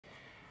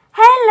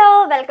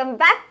welcome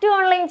back to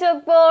online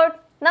chalkboard.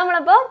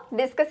 നമ്മളപ്പോൾ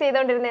discuss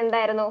ചെയ്തുകൊണ്ടിരുന്ന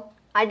എന്തായിരുന്നു?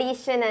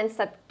 Addition and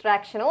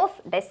subtraction of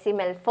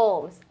decimal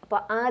forms.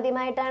 അപ്പോൾ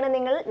ആദ്യമായിട്ടാണ്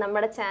നിങ്ങൾ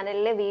നമ്മുടെ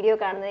ചാനലിലെ വീഡിയോ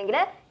കാണുന്നതെങ്കിൽ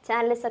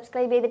ചാനൽ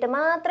സബ്സ്ക്രൈബ് ചെയ്തിട്ട്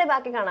മാത്രമേ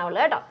ബാക്കി കാണാവുള്ളൂ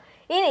കേട്ടോ.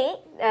 ഇനി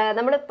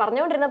നമ്മൾ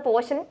പറഞ്ഞുകൊണ്ടിരുന്ന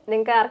പോർഷൻ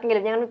നിങ്ങൾക്ക്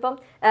ആർക്കെങ്കിലും ഞങ്ങളിപ്പം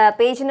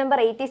പേജ് നമ്പർ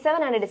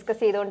 87 ആണ്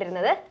ഡിസ്കസ്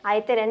ചെയ്തുകൊണ്ടിരുന്നത്.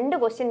 ആദ്യത്തെ 2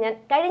 ക്വസ്റ്റ്യൻ ഞാൻ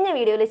കഴിഞ്ഞ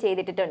വീഡിയോയിൽ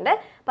ചെയ്തിട്ടുണ്ട്.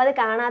 അപ്പോൾ അത്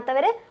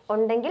കാണാത്തവർ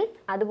ഉണ്ടെങ്കിൽ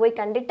അത് പോയി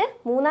കണ്ടിട്ട്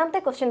മൂന്നാമത്തെ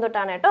ക്വസ്റ്റ്യൻ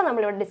തൊട്ടാണ് കേട്ടോ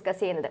നമ്മളിവിടെ ഡിസ്കസ്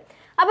ചെയ്യുന്നത്.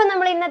 അപ്പോൾ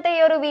നമ്മൾ ഇന്നത്തെ ഈ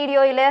ഒരു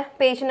വീഡിയോയിൽ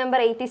പേജ് നമ്പർ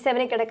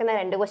 87 കിടക്കുന്ന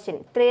 2 ക്വസ്റ്റ്യൻ,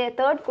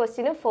 3rd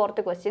ക്വസ്റ്റ്യനും 4th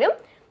ക്വസ്റ്റ്യനും,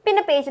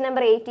 പിന്നെ പേജ്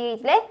നമ്പർ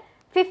 88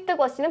 5th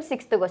ക്വസ്റ്റ്യനും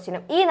 6th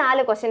ക്വസ്റ്റ്യനും, ഈ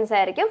 4 ക്വസ്റ്റ്യൻസ്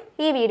ആയിരിക്കും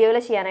ഈ വീഡിയോയിൽ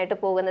ചെയ്യാനായിട്ട്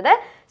പോകുന്നത്.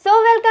 So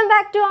welcome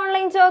back to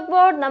online chalk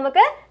board.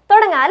 നമുക്ക്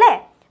തുടങ്ങാം അല്ലേ?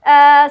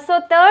 So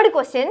 3rd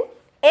question,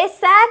 A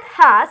sac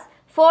has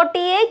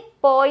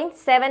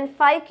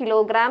 48.75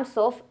 kilograms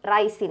of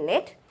rice in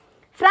it.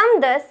 From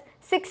this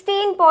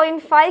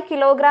 16.5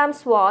 kilograms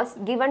was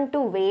given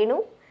to Venu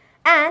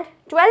and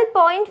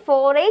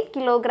 12.48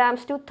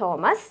 kilograms to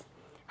Thomas.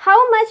 How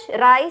much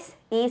rice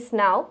is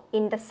now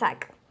in the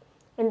sack?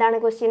 എന്താണ്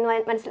question?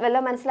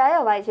 വല്ലതും മനസ്സിലായോ?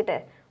 വായിച്ചിട്ട്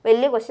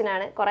വലിയ question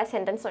ആണ്, കുറേ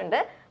sentence ഉണ്ട്,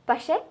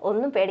 പക്ഷേ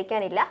ഒന്നും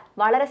പേടിക്കാനില്ല,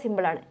 വളരെ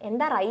സിമ്പിളാണ്.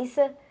 എന്താ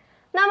റൈസ്?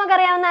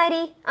 നമുക്കറിയാവുന്ന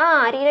അരി,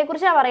 അരിയെ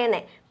കുറിച്ചാണ്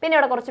പറയുന്നത്. പിന്നെ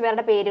ഇവിടെ കുറച്ച്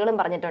പേരുടെ പേരുകളും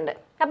പറഞ്ഞിട്ടുണ്ട്.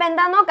 അപ്പോൾ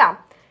എന്താന്ന് നോക്കാം.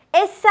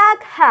 A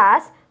sac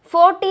has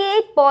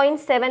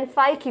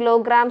 48.75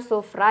 kilograms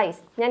of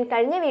rice. ഞാൻ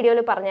കഴിഞ്ഞ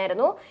വീഡിയോയിൽ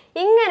പറഞ്ഞായിരുന്നു,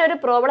 ഇങ്ങനൊരു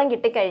പ്രോബ്ലം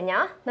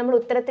കിട്ടിക്കഴിഞ്ഞാൽ നമ്മൾ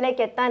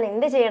ഉത്തരത്തിലേക്ക് എത്താൻ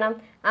എന്ത് ചെയ്യണം?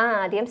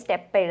 ആദ്യം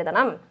സ്റ്റെപ്പ്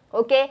എഴുതണം.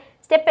 ഓക്കെ,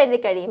 സ്റ്റെപ്പ് എഴുതി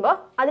കഴിയുമ്പോൾ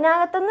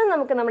അതിനകത്തുനിന്ന്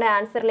നമുക്ക് നമ്മുടെ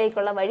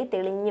ആൻസറിലേക്കുള്ള വഴി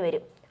തെളിഞ്ഞു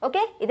വരും.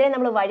 ഓക്കെ, ഇതിനെ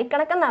നമ്മൾ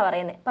വഴിക്കണക്കെന്നാണ്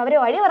പറയുന്നത്. അപ്പോൾ അവർ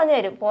വഴി പറഞ്ഞു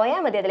തരും, പോയാൽ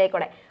മതി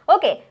അതിലേക്കൂടെ.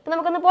 ഓക്കെ, അപ്പോൾ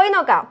നമുക്കൊന്ന് പോയി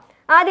നോക്കാം.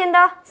 ആദ്യം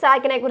എന്താ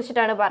സാക്കിനെ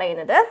കുറിച്ചിട്ടാണ്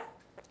പറയുന്നത്.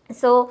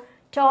 So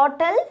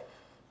total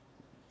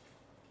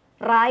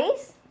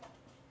rice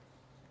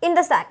in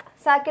the sac.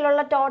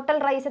 സാക്കിലുള്ള total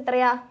rice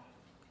എത്രയാ?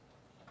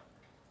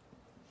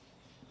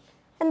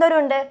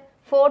 എന്തോരമുണ്ട്?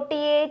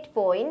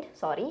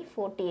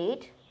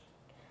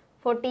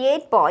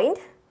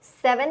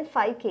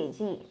 48.75 kg.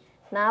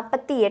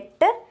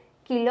 48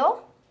 കിലോ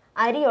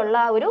അരിയുള്ള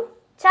ഒരു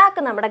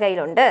ചാക്ക് നമ്മുടെ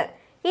കയ്യിലുണ്ട്.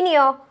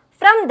 ഇനിയോ,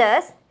 from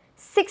thus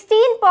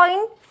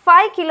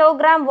 16.5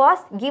 kilogram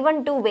was given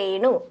to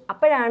Venu.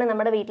 അപ്പോഴാണ്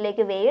നമ്മുടെ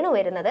വീട്ടിലേക്ക് വേണു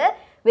വരുന്നത്.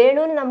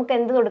 വേണുവിന് നമുക്ക്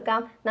എന്ത് കൊടുക്കാം?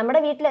 നമ്മുടെ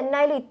വീട്ടിൽ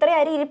എന്നായാലും ഇത്ര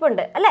അരി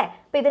ഇരിപ്പുണ്ട് അല്ലേ?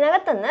 അപ്പോൾ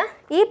ഇതിനകത്തുനിന്ന്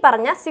ഈ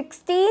പറഞ്ഞ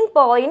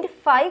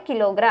 16.5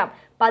 kilogram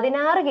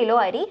 16 കിലോ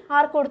അരി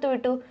ആർക്ക് കൊടുത്തു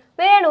വിട്ടു?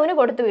 വേണുവിന്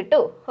കൊടുത്തു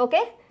വിട്ടു.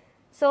 Okay,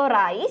 so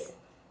rice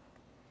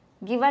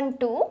given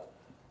to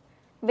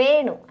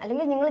Venu,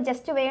 അല്ലെങ്കിൽ നിങ്ങൾ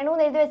ജസ്റ്റ് വേണു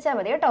എന്ന് എഴുതി വെച്ചാൽ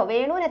മതി കേട്ടോ.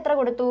 വേണുവിന് എത്ര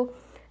കൊടുത്തു?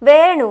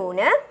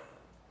 വേണുവിന്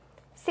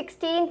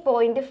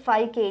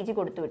 16.5 kg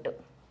കൊടുത്തു വിട്ടു.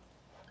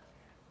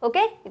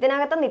 ഓക്കെ,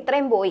 ഇതിനകത്തുനിന്ന്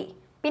ഇത്രയും പോയി.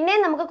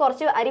 പിന്നെയും നമുക്ക്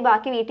കുറച്ച് അരി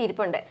ബാക്കി വീട്ടിൽ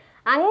ഇരിപ്പുണ്ട്.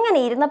 അങ്ങനെ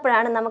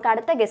ഇരുന്നപ്പോഴാണ് നമുക്ക്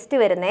അടുത്ത ഗസ്റ്റ്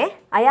വരുന്നത്.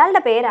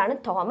 അയാളുടെ പേരാണ്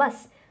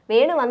തോമസ്.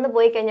 വേണു വന്ന്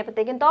പോയി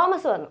കഴിഞ്ഞപ്പോഴത്തേക്കും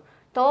തോമസ് വന്നു.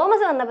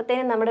 തോമസ്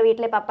വന്നപ്പോഴത്തേനും നമ്മുടെ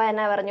വീട്ടിലെ പപ്പ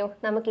എന്നാ പറഞ്ഞു?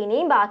 നമുക്ക്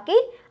ഇനിയും ബാക്കി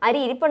അരി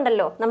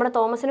ഇരിപ്പുണ്ടല്ലോ, നമ്മുടെ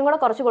തോമസിനും കൂടെ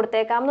കുറച്ച്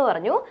കൊടുത്തേക്കാം എന്ന്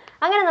പറഞ്ഞു.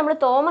 അങ്ങനെ നമ്മൾ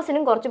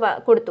തോമസിനും കുറച്ച്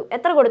കൊടുത്തു.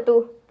 എത്ര കൊടുത്തു?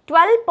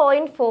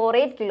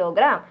 12.48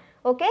 kilogram.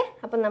 ഓക്കെ,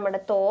 അപ്പം നമ്മുടെ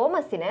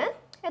തോമസിന്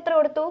എത്ര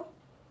കൊടുത്തു?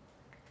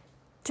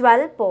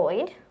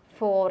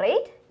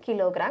 12.48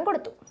 kilogram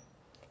കൊടുത്തു.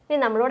 ഇനി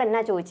നമ്മളോട്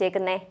എന്നാ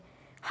ചോദിച്ചേക്കുന്നേ?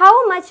 How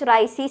much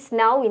rice is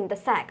now in the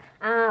sac.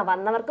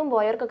 വന്നവർക്കും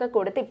പോയവർക്കൊക്കെ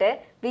കൊടുത്തിട്ട്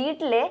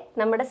വീട്ടിലെ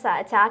നമ്മുടെ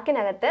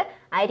ചാക്കിനകത്ത്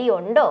അരി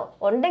ഉണ്ടോ?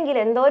 ഉണ്ടെങ്കിൽ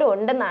എന്തോരം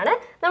ഉണ്ടെന്നാണ്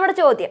നമ്മുടെ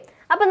ചോദ്യം.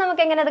 അപ്പം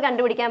നമുക്ക് എങ്ങനെ അത്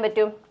കണ്ടുപിടിക്കാൻ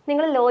പറ്റും?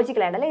 നിങ്ങൾ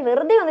ലോജിക്കലായിട്ട് അല്ലെങ്കിൽ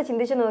വെറുതെ ഒന്ന്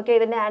ചിന്തിച്ച് നോക്കിയാൽ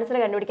ഇതിൻ്റെ ആൻസർ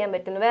കണ്ടുപിടിക്കാൻ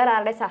പറ്റുന്നു. വേറെ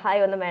ആരുടെ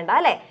സഹായമൊന്നും വേണ്ട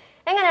അല്ലേ?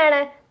 എങ്ങനെയാണ്?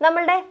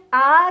 നമ്മുടെ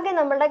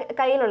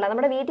കയ്യിലുള്ള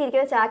നമ്മുടെ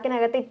വീട്ടിലിരിക്കുന്ന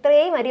ചാക്കിനകത്ത്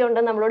ഇത്രയും അരി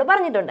ഉണ്ടെന്ന് നമ്മളോട്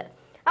പറഞ്ഞിട്ടുണ്ട്.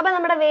 അപ്പം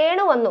നമ്മുടെ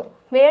വേണു വന്നു.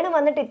 വേണു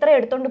വന്നിട്ട് ഇത്ര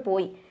എടുത്തോണ്ട്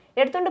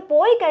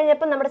പോയി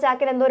കഴിഞ്ഞപ്പോൾ നമ്മുടെ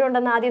ചാക്കിൽ എന്തോരം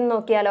ഉണ്ടെന്ന് ആദ്യം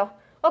നോക്കിയാലോ?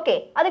 ഓക്കെ,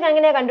 അത്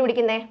എങ്ങനെയാണ്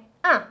കണ്ടുപിടിക്കുന്നേ?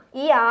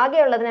 ഈ ആകെ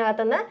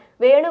ഉള്ളതിനകത്തുനിന്ന്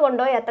വേണു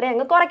കൊണ്ടുപോയി അത്രയും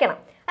അങ്ങ് കുറയ്ക്കണം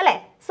അല്ലേ?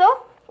 സോ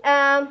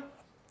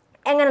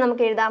എങ്ങനെ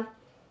നമുക്ക് എഴുതാം?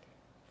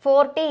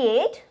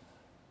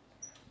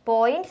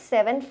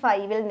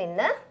 48.75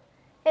 നിന്ന്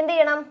എന്ത്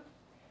ചെയ്യണം?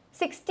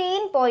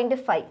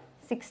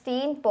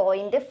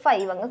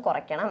 16.5 അങ്ങ്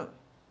കുറയ്ക്കണം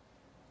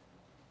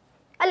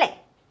അല്ലേ?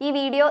 ഈ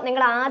വീഡിയോ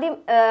നിങ്ങൾ ആദ്യം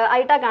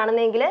ആയിട്ടാണ്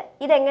കാണുന്നതെങ്കിൽ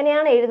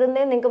ഇതെങ്ങനെയാണ്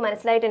എഴുതുന്നതെന്ന് നിങ്ങൾക്ക്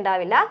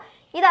മനസ്സിലായിട്ടുണ്ടാവില്ല.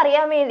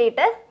 ഇതറിയാൻ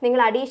വേണ്ടിയിട്ട് നിങ്ങൾ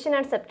അഡീഷൻ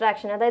ആൻഡ്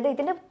സബ്ട്രാക്ഷൻ, അതായത്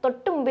ഇതിൻ്റെ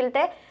തൊട്ട്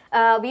മുമ്പിലത്തെ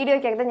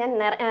വീഡിയോയ്ക്കകത്ത് ഞാൻ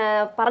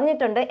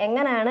പറഞ്ഞിട്ടുണ്ട്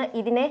എങ്ങനെയാണ്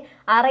ഇതിനെ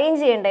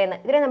അറേഞ്ച് ചെയ്യേണ്ടതെന്ന്.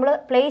 ഇതിനെ നമ്മൾ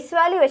പ്ലേസ്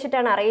വാല്യൂ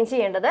വെച്ചിട്ടാണ് അറേഞ്ച്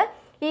ചെയ്യേണ്ടത്.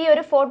 ഈ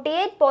ഒരു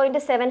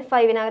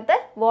 48.75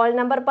 വോൾ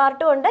നമ്പർ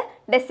പാർട്ടും ഉണ്ട്,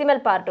 ഡെസിമൽ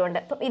പാർട്ടും ഉണ്ട്.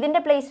 അപ്പം ഇതിൻ്റെ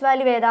പ്ലേസ്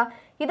വാല്യൂ ഏതാ?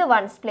 ഇത്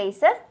 1s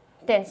പ്ലേസ്,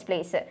 10s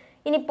പ്ലേസ്.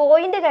 ഇനി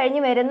പോയിന്റ്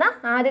കഴിഞ്ഞ് വരുന്ന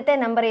ആദ്യത്തെ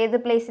നമ്പർ ഏത്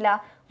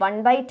പ്ലേസിലാണ്?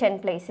 1/10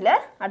 പ്ലേസിൽ,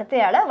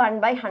 അടുത്തയാൾ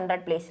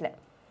 1/100 പ്ലേസിൽ.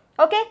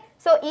 ഓക്കെ,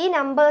 സോ ഈ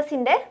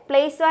നമ്പേഴ്സിൻ്റെ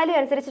പ്ലേസ് വാല്യൂ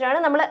അനുസരിച്ചിട്ടാണ്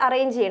നമ്മൾ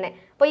അറേഞ്ച് ചെയ്യണേ.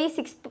 അപ്പോൾ ഈ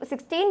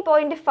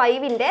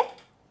 16.5ൻ്റെ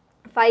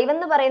 5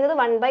 എന്ന് പറയുന്നത്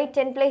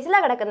 1/10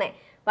 പ്ലേസിലാണ് കിടക്കുന്നത്.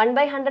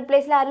 1/100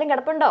 പ്ലേസിൽ ആരെങ്കിലും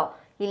കിടപ്പുണ്ടോ?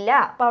 ഇല്ല.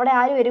 അപ്പോൾ അവിടെ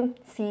ആര് വരും?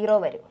 0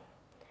 വരും.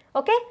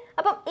 ഓക്കെ,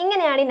 അപ്പം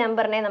ഇങ്ങനെയാണ് ഈ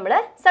നമ്പറിനെ നമ്മൾ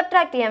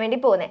സബ്ട്രാക്ട് ചെയ്യാൻ വേണ്ടി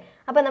പോകുന്നത്.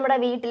 അപ്പം നമ്മുടെ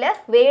വീട്ടിൽ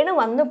വേണു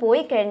വന്നു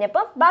പോയി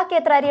കഴിഞ്ഞപ്പം ബാക്കി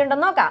എത്ര അരി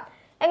ഉണ്ടെന്ന് നോക്കാം.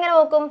 എങ്ങനെ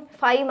നോക്കും?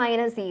 5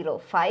 മൈനസ് 0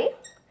 5,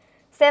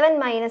 7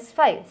 മൈനസ്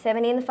 5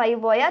 7ൽ നിന്ന് 5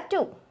 പോയാൽ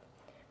 2,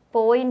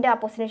 പോയിൻ്റ് ആ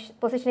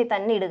പൊസിഷനിൽ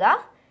തന്നെ ഇടുക.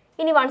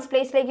 ഇനി വൺസ്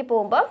പ്ലേസിലേക്ക്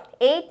പോകുമ്പോൾ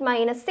 8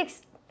 മൈനസ് 6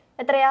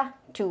 എത്രയാ?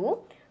 2,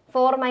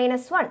 4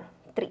 മൈനസ് 1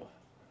 3.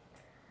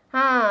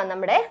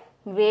 നമ്മുടെ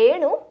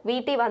വേണു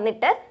വീട്ടിൽ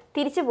വന്നിട്ട്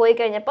തിരിച്ചു പോയി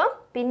കഴിഞ്ഞപ്പോൾ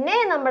പിന്നെ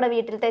നമ്മുടെ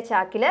വീട്ടിലത്തെ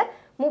ചാക്കിൽ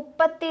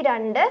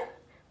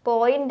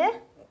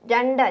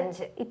 32.25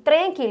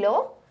 ഇത്രയും കിലോ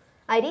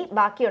അരി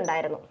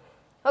ബാക്കിയുണ്ടായിരുന്നു.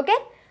 ഓക്കെ,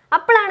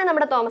 അപ്പോഴാണ്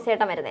നമ്മുടെ തോമസ്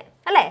ചേട്ടൻ വരുന്നത്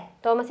അല്ലേ?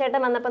 തോമസ്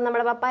ചേട്ടൻ വന്നപ്പോൾ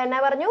നമ്മുടെ പപ്പ എന്നാ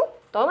പറഞ്ഞു?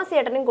 തോമസ്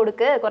ചേട്ടനും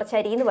കൊടുക്ക് കുറച്ച്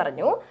അരി എന്ന്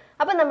പറഞ്ഞു.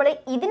 അപ്പം നമ്മൾ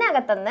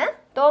ഇതിനകത്തുനിന്ന്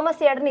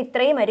തോമസ് ചേട്ടന്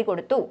ഇത്രയും അരി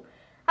കൊടുത്തു.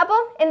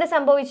 അപ്പം എന്ത്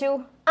സംഭവിച്ചു?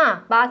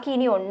 ബാക്കി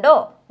ഇനി ഉണ്ടോ?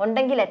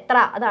 ഉണ്ടെങ്കിൽ എത്ര?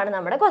 അതാണ്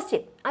നമ്മുടെ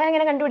ക്വസ്റ്റ്യൻ.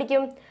 അതെങ്ങനെ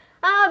കണ്ടുപിടിക്കും?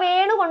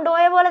 വേണു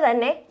കൊണ്ടുപോയ പോലെ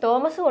തന്നെ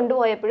തോമസ്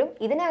കൊണ്ടുപോയപ്പോഴും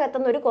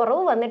ഇതിനകത്തുനിന്ന് ഒരു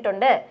കുറവ്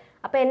വന്നിട്ടുണ്ട്.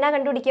 അപ്പം എന്നാ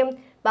കണ്ടുപിടിക്കും?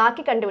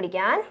 ബാക്കി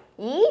കണ്ടുപിടിക്കാൻ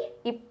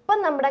ഇപ്പം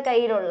നമ്മുടെ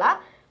കയ്യിലുള്ള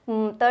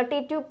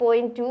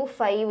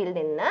 32.25ൽ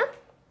നിന്ന്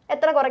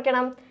എത്ര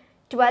കുറയ്ക്കണം?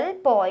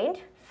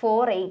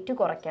 12.48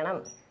 കുറയ്ക്കണം.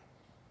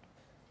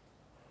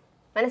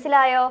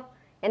 മനസ്സിലായോ?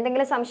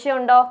 എന്തെങ്കിലും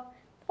സംശയമുണ്ടോ?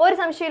 ഒരു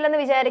സംശയമില്ലെന്ന്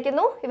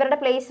വിചാരിക്കുന്നു. ഇവരുടെ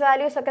പ്ലേസ്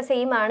വാല്യൂസ് ഒക്കെ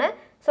സെയിം ആണ്.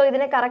 സോ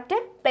ഇതിനെ കറക്റ്റ്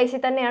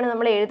പ്ലേസിൽ തന്നെയാണ്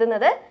നമ്മൾ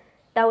എഴുതുന്നത്.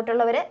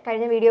 ഡൗട്ടുള്ളവർ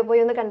കഴിഞ്ഞ വീഡിയോ പോയി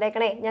ഒന്ന്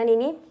കണ്ടേക്കണേ. ഞാൻ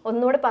ഇനി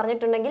ഒന്നുകൂടെ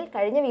പറഞ്ഞിട്ടുണ്ടെങ്കിൽ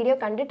കഴിഞ്ഞ വീഡിയോ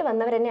കണ്ടിട്ട്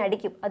വന്നവരെന്നെ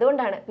അടിക്കും.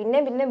 അതുകൊണ്ടാണ്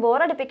പിന്നെ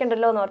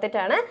ബോറടിപ്പിക്കണ്ടല്ലോ എന്ന്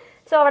ഓർത്തിട്ടാണ്.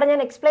 സോ അവിടെ ഞാൻ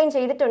എക്സ്പ്ലെയിൻ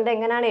ചെയ്തിട്ടുണ്ട്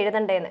എങ്ങനെയാണ്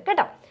എഴുതേണ്ടതെന്ന്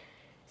കേട്ടോ.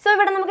 സോ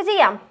ഇവിടെ നമുക്ക്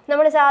ചെയ്യാം.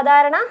 നമ്മൾ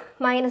സാധാരണ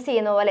മൈനസ്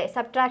ചെയ്യുന്ന പോലെ,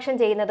 സബ്ട്രാക്ഷൻ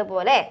ചെയ്യുന്നത്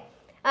പോലെ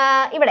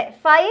ഇവിടെ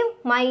 5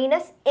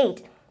 മൈനസ്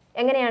 8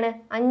 എങ്ങനെയാണ്?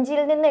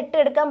 5ൽ നിന്ന് 8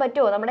 എടുക്കാൻ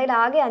പറ്റുമോ? നമ്മുടെ കയ്യിൽ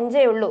ആകെ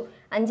 5 ഉള്ളൂ.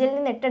 5ൽ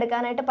നിന്ന് 8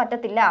 എടുക്കാനായിട്ട്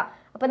പറ്റത്തില്ല.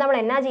 അപ്പോൾ നമ്മൾ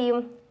എന്നാ ചെയ്യും?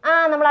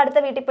 നമ്മൾ അടുത്ത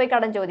വീട്ടിൽ പോയി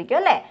കടം ചോദിക്കും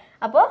അല്ലേ?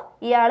 അപ്പോൾ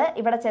ഇയാൾ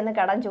ഇവിടെ ചെന്ന്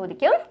കടം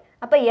ചോദിക്കും.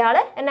 അപ്പോൾ ഇയാൾ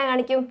എന്നാ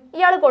കാണിക്കും?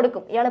 ഇയാൾ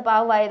കൊടുക്കും. ഇയാൾ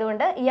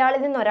പാവമായതുകൊണ്ട്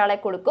ഇയാളിൽ നിന്ന് ഒരാളെ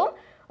കൊടുക്കും.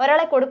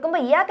 ഒരാളെ കൊടുക്കുമ്പോൾ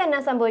ഇയാൾക്ക് എന്നാ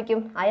സംഭവിക്കും?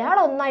 അയാൾ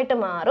 1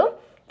 മാറും.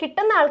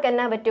 കിട്ടുന്ന ആൾക്ക്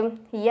എന്നാ പറ്റും?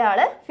 ഇയാൾ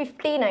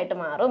 15 ആയിട്ട്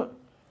മാറും.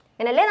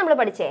 അങ്ങനല്ലേ നമ്മൾ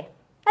പഠിച്ചേ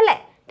അല്ലേ?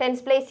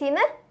 10th പ്ലേസിൽ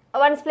നിന്ന്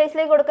 1st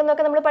പ്ലേസിലേക്ക്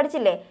കൊടുക്കുന്നതൊക്കെ നമ്മൾ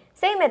പഠിച്ചില്ലേ?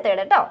 സെയിം മെത്തേഡ്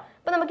കേട്ടോ.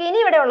 അപ്പോൾ നമുക്ക് ഇനി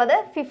ഇവിടെ ഉള്ളത്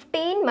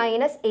 15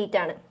 മൈനസ് 8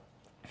 ആണ്.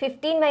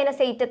 15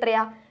 മൈനസ് 8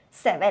 എത്രയാ?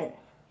 7.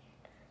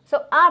 സോ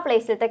ആ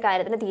പ്ലേസിലത്തെ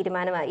കാര്യത്തിന്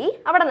തീരുമാനമായി.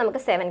 അവിടെ നമുക്ക്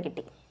 7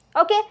 കിട്ടി.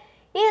 ഓക്കെ,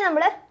 ഇനി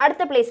നമ്മൾ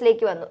അടുത്ത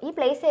പ്ലേസിലേക്ക് വന്നു. ഈ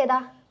പ്ലേസ് ഏതാ?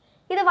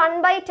 ഇത്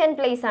 1/10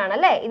 പ്ലേസ്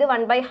ആണല്ലേ? ഇത്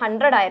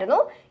 1/100 ആയിരുന്നു.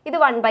 ഇത്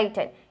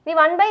 1/10. ഇനി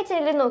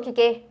 1/10ൽ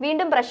നോക്കിക്കേ,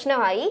 വീണ്ടും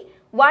പ്രശ്നമായി.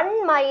 1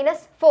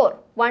 മൈനസ് 4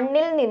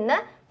 1ൽ നിന്ന്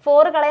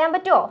 4 കളയാൻ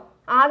പറ്റുമോ?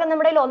 ആകെ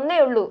നമ്മുടെ കയ്യിൽ ഒന്നേ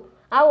ഉള്ളൂ.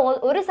 ആ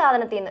ഒരു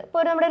സാധനത്തിൽ നിന്ന്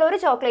ഇപ്പോൾ നമ്മുടെ കയ്യിൽ ഒരു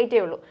ചോക്ലേറ്റേ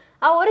ഉള്ളൂ.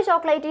 ആ ഒരു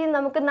ചോക്ലേറ്റിൽ നിന്ന്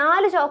നമുക്ക്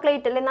 4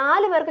 ചോക്ലേറ്റ് അല്ലെ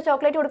 4 പേർക്ക്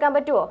ചോക്ലേറ്റ് കൊടുക്കാൻ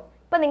പറ്റുമോ?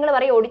 ഇപ്പം നിങ്ങൾ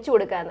പറയും ഒടിച്ചു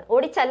കൊടുക്കാമെന്ന്.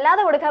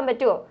 ഒടിച്ചല്ലാതെ കൊടുക്കാൻ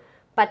പറ്റുമോ?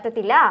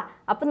 പറ്റത്തില്ല.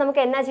 അപ്പം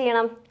നമുക്ക് എന്നാ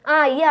ചെയ്യണം?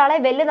 ഇയാളെ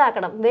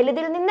വലുതാക്കണം.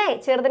 വലുതിൽ നിന്നേ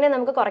ചെറുതിനെ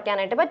നമുക്ക്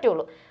കുറയ്ക്കാനായിട്ട്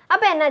പറ്റുള്ളൂ.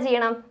 അപ്പം എന്നാ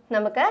ചെയ്യണം?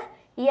 നമുക്ക്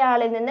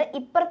ഇയാളിൽ നിന്ന്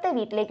ഇപ്പുറത്തെ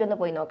വീട്ടിലേക്കൊന്ന്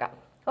പോയി നോക്കാം.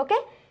 ഓക്കെ,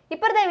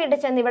 ഇപ്പുറത്തെ വീട്ടിൽ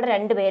ചെന്ന് ഇവിടെ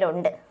 2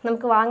 പേരുണ്ട്.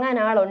 നമുക്ക് വാങ്ങാൻ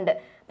ആളുണ്ട്.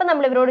 അപ്പം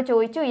നമ്മൾ ഇവരോട്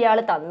ചോദിച്ചു, ഇയാൾ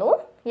തന്നു.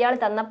 ഇയാൾ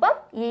തന്നപ്പം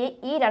ഈ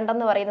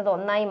 2 പറയുന്നത്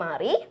 1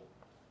 മാറി.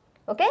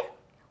 ഓക്കെ,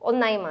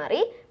 1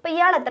 മാറി. അപ്പം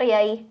ഇയാൾ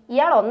എത്രയായി?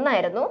 ഇയാൾ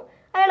 1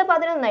 അയാൾ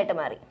 11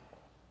 മാറി.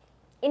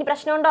 ഇനി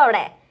പ്രശ്നമുണ്ടോ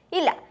അവിടെ?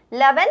 ഇല്ല.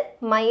 11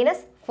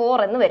 മൈനസ് 4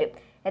 എന്ന് വരും.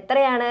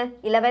 എത്രയാണ്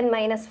 11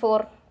 മൈനസ്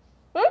 4?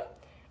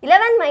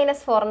 11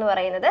 മൈനസ് 4 എന്ന്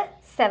പറയുന്നത്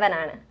 7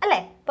 ആണ് അല്ലേ?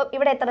 അപ്പം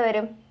ഇവിടെ എത്ര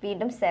വരും?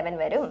 വീണ്ടും 7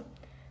 വരും.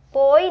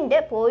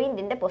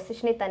 പോയിന്റിൻ്റെ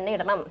പൊസിഷനിൽ തന്നെ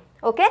ഇടണം.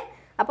 ഓക്കെ,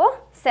 അപ്പോൾ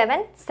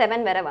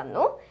 7 വരെ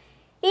വന്നു.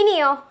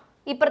 ഇനിയോ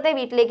ഇപ്പുറത്തെ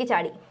വീട്ടിലേക്ക്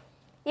ചാടി.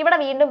 ഇവിടെ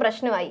വീണ്ടും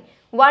പ്രശ്നമായി.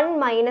 1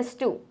 മൈനസ്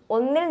 2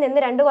 1ൽ നിന്ന്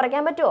 2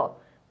 കുറയ്ക്കാൻ പറ്റുമോ?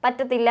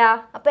 പറ്റത്തില്ല.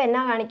 അപ്പോൾ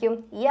എന്നാ കാണിക്കും?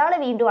 ഇയാൾ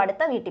വീണ്ടും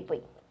അടുത്ത വീട്ടിൽ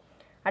പോയി.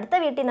 അടുത്ത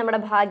വീട്ടിൽ നമ്മുടെ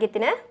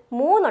ഭാഗ്യത്തിന്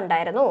 3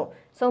 ഉണ്ടായിരുന്നു.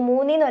 സോ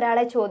 3ൽ നിന്ന്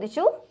ഒരാളെ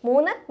ചോദിച്ചു.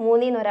 3ൽ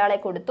നിന്ന് ഒരാളെ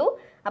കൊടുത്തു.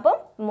 അപ്പം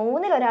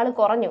 3ൽ ഒരാൾ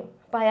കുറഞ്ഞു.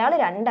 അപ്പോൾ അയാൾ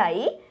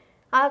 2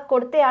 ആ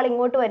കൊടുത്തയാൾ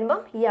ഇങ്ങോട്ട് വരുമ്പം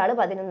ഇയാൾ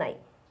 11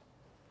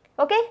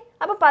 ഓക്കെ,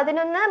 അപ്പോൾ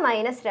 11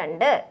 മൈനസ്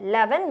 2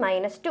 11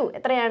 മൈനസ് 2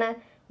 എത്രയാണ്?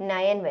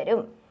 9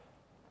 വരും.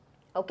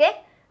 ഓക്കെ,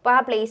 അപ്പോൾ ആ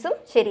പ്ലേസും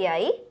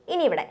ശരിയായി.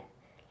 ഇനി ഇവിടെ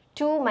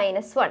 2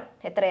 മൈനസ് 1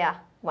 എത്രയാ?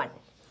 1.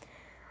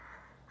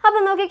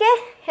 അപ്പം നോക്കിക്കേ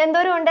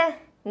എന്തോരം ഉണ്ട്?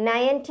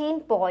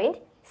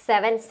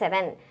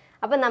 19.77.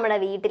 അപ്പം നമ്മുടെ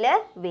വീട്ടിൽ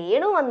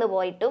വേണു വന്നു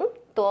പോയിട്ടും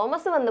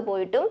തോമസ് വന്നു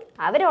പോയിട്ടും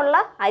അവരുള്ള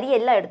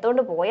അരിയെല്ലാം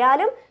എടുത്തുകൊണ്ട്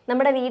പോയാലും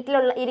നമ്മുടെ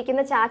വീട്ടിലുള്ള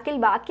ഇരിക്കുന്ന ചാക്കിൽ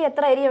ബാക്കി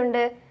എത്ര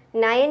അരിയുണ്ട്?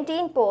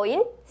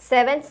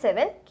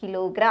 19.77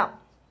 കിലോഗ്രാം.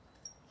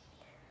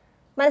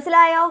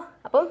 മനസ്സിലായോ?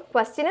 അപ്പം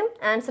ക്വസ്റ്റ്യനും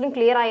ആൻസറും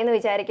ക്ലിയർ ആയെന്ന്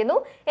വിചാരിക്കുന്നു.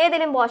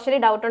 ഏതെങ്കിലും പോർഷനിൽ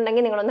ഡൗട്ട്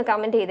ഉണ്ടെങ്കിൽ നിങ്ങളൊന്ന്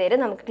കമൻറ്റ് ചെയ്ത് തരും,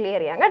 നമുക്ക്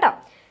ക്ലിയർ ചെയ്യാം കേട്ടോ.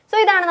 സോ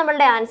ഇതാണ്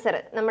നമ്മളുടെ ആൻസർ.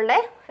 നമ്മളുടെ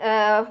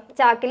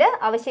ചാക്കിൽ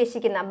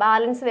അവശേഷിക്കുന്ന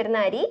ബാലൻസ് വരുന്ന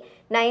അരി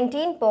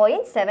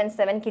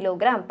 19.77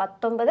 കിലോഗ്രാം.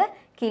 19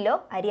 കിലോ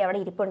അരി അവിടെ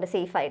ഇരിപ്പുണ്ട്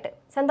സേഫായിട്ട്.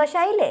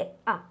 സന്തോഷമായില്ലേ?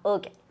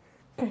 Okay.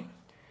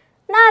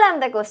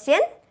 4ാമത്തെ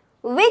question.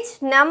 Which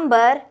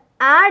number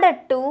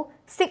added to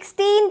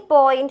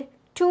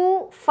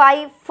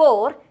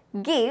 16.254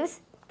 gives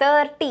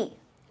 30?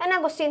 എന്നാ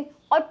ക്വസ്റ്റ്യൻ?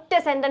 ഒറ്റ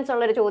സെൻറ്റൻസ്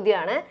ഉള്ളൊരു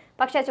ചോദ്യമാണ്.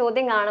 പക്ഷേ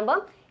ചോദ്യം കാണുമ്പം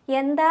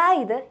എന്താ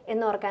ഇത്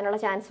എന്ന് ഓർക്കാനുള്ള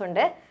ചാൻസ്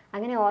ഉണ്ട്.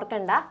 അങ്ങനെ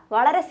ഓർക്കണ്ട,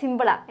 വളരെ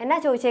സിമ്പിളാണ്. എന്നാ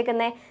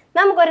ചോദിച്ചേക്കുന്നത്?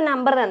 നമുക്കൊരു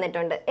നമ്പർ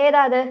തന്നിട്ടുണ്ട്.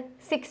 ഏതാ അത്?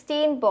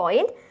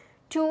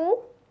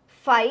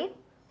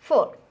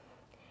 16.254.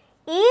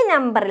 ഈ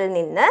നമ്പറിൽ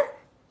നിന്ന്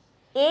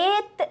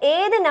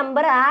ഏത്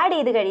നമ്പർ ആഡ്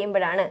ചെയ്ത്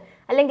കഴിയുമ്പോഴാണ്,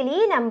 അല്ലെങ്കിൽ ഈ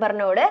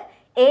നമ്പറിനോട്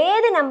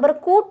ഏത് നമ്പർ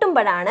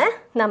കൂട്ടുമ്പോഴാണ്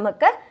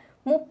നമുക്ക്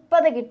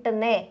 30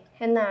 കിട്ടുന്നേ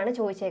എന്നാണ്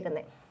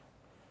ചോദിച്ചേക്കുന്നത്.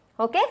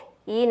 ഓക്കെ,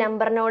 ഈ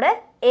നമ്പറിനോട്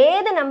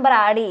ഏത് നമ്പർ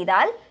ആഡ്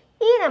ചെയ്താൽ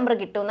ഈ നമ്പർ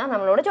കിട്ടുമെന്നാണ്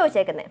നമ്മളോട്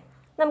ചോദിച്ചേക്കുന്നത്.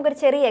 നമുക്കൊരു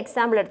ചെറിയ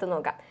എക്സാമ്പിൾ എടുത്ത്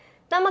നോക്കാം.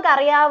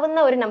 നമുക്കറിയാവുന്ന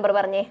ഒരു നമ്പർ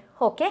പറഞ്ഞേ.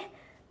 ഓക്കെ,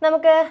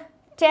 നമുക്ക്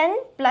 10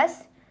 +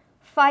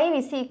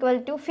 5 =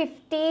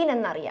 15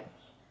 എന്നറിയാം.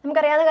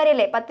 നമുക്കറിയാവുന്ന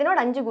കാര്യമല്ലേ? 10നോട്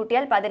 5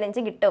 കൂട്ടിയാൽ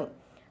 15 കിട്ടും.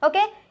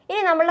 ഓക്കെ,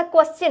 ഇനി നമ്മളുടെ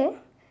ക്വസ്റ്റ്യൻ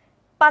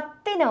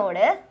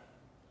 10നോട്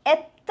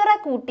എത്ര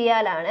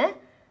കൂട്ടിയാലാണ്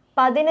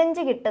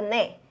 15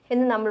 കിട്ടുന്നേ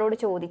എന്ന് നമ്മളോട്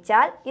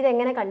ചോദിച്ചാൽ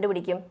ഇതെങ്ങനെ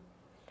കണ്ടുപിടിക്കും?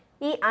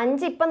 ഈ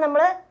 5 ഇപ്പം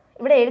നമ്മൾ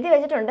ഇവിടെ എഴുതി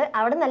വെച്ചിട്ടുണ്ട്,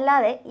 അവിടെ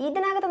നിന്നല്ലാതെ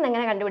ഇതിനകത്തുനിന്ന്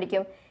എങ്ങനെ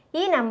കണ്ടുപിടിക്കും?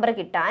 ഈ നമ്പർ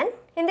കിട്ടാൻ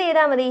എന്ത്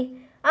ചെയ്താൽ മതി?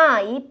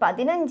 ഈ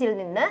 15ൽ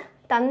നിന്ന്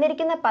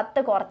തന്നിരിക്കുന്ന 10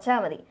 കുറച്ചാൽ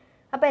മതി.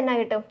 അപ്പോൾ എന്നാ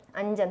കിട്ടും?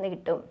 5 എന്ന്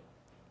കിട്ടും.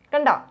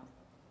 കണ്ടോ?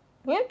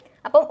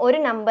 അപ്പം ഒരു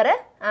നമ്പർ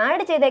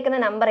ആഡ് ചെയ്തേക്കുന്ന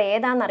നമ്പർ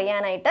ഏതാണെന്ന്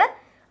അറിയാനായിട്ട്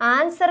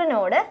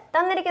ആൻസറിനോട്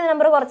തന്നിരിക്കുന്ന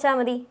നമ്പർ കുറച്ചാൽ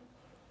മതി.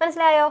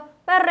 മനസ്സിലായോ?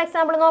 വേറൊരു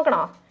എക്സാമ്പിൾ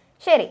നോക്കണോ?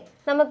 ശരി,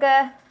 നമുക്ക്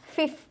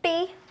 50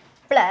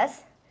 +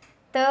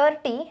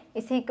 30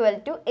 =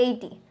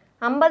 80.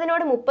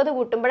 50നോട് 30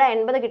 കൂട്ടുമ്പോഴാണ്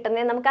 80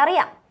 കിട്ടുന്നതെന്ന്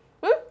നമുക്കറിയാം.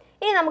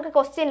 ഇനി നമുക്ക്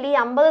ക്വസ്റ്റ്യനിൽ ഈ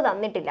 50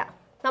 തന്നിട്ടില്ല.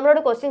 നമ്മളോട്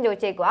ക്വസ്റ്റ്യൻ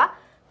ചോദിച്ചേക്കുക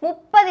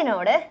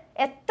 30നോട്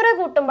എത്ര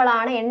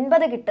കൂട്ടുമ്പോഴാണ്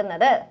 80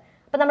 കിട്ടുന്നത്.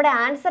 അപ്പോൾ നമ്മുടെ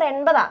ആൻസർ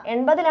 80.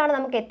 80ലാണ്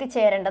നമുക്ക്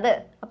എത്തിച്ചേരേണ്ടത്.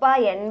 അപ്പോൾ ആ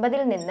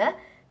 80ൽ നിന്ന്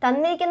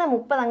തന്നിരിക്കുന്ന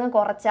 30 അങ്ങ്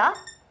കുറച്ചാൽ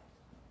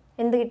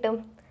എന്ത് കിട്ടും?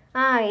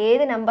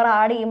 ഏത് നമ്പർ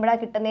ആഡ് ചെയ്യുമ്പോഴാണ്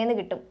കിട്ടുന്നതെന്ന്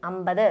കിട്ടും.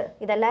 50.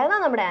 ഇതല്ലായിരുന്നു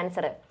നമ്മുടെ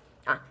ആൻസർ.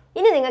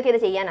 ഇനി നിങ്ങൾക്ക് ഇത്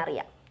ചെയ്യാൻ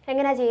അറിയാം.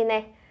 എങ്ങനെയാണ്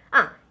ചെയ്യുന്നത്?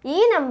 ഈ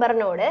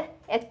നമ്പറിനോട്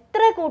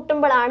എത്ര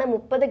കൂട്ടുമ്പോഴാണ്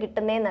 30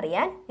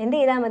 കിട്ടുന്നതെന്നറിയാൻ എന്ത്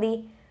ചെയ്താൽ മതി?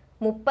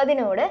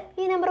 30നോട്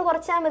ഈ നമ്പർ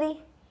കുറച്ചാൽ മതി.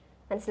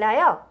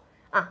 മനസ്സിലായോ?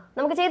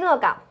 നമുക്ക് ചെയ്ത്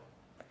നോക്കാം.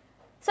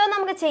 സോ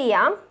നമുക്ക്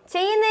ചെയ്യാം.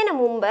 ചെയ്യുന്നതിന്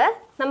മുമ്പ്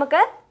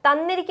നമുക്ക്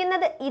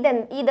തന്നിരിക്കുന്നത്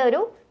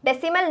ഇതൊരു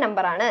ഡെസിമൽ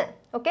നമ്പറാണ്.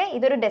 ഓക്കെ,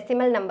 ഇതൊരു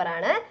ഡെസിമൽ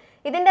നമ്പറാണ്.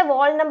 ഇതിൻ്റെ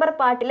വോൾ നമ്പർ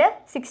പാർട്ടിൽ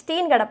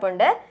 16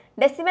 കിടപ്പുണ്ട്,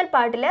 ഡെസിമൽ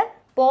പാർട്ടിൽ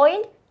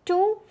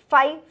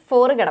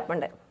 0.254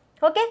 കിടപ്പുണ്ട്.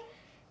 ഓക്കെ,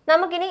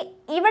 നമുക്കിനി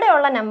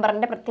ഇവിടെയുള്ള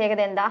നമ്പറിൻ്റെ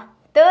പ്രത്യേകത എന്താ?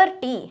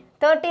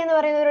 30 എന്ന്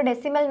പറയുന്നത് ഒരു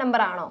ഡെസിമൽ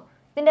നമ്പർ ആണോ?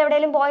 ഇതിൻ്റെ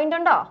എവിടെയെങ്കിലും പോയിന്റ്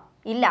ഉണ്ടോ?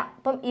 ഇല്ല.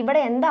 അപ്പം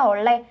ഇവിടെ എന്താ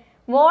ഉള്ളത്?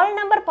 വോൾ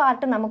നമ്പർ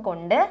പാർട്ട്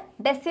നമുക്കുണ്ട്,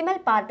 ഡെസിമൽ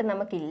പാർട്ട്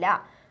നമുക്കില്ല.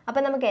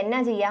 അപ്പം നമുക്ക് എന്നാ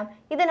ചെയ്യാം?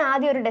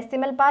 ഇതിനാദ്യം ഒരു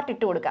ഡെസിമൽ പാർട്ട്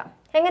ഇട്ട് കൊടുക്കാം.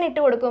 എങ്ങനെ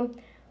ഇട്ട് കൊടുക്കും?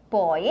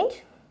 പോയിന്റ്.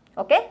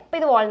 ഓക്കെ, അപ്പോൾ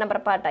ഇത് വോൾ നമ്പർ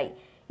പാർട്ടായി.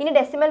 ഇനി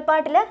ഡെസിമൽ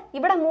പാർട്ടിൽ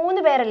ഇവിടെ 3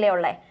 പേരല്ലേ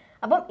ഉള്ളത്.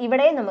 അപ്പം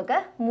ഇവിടെ നമുക്ക്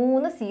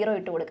 3 0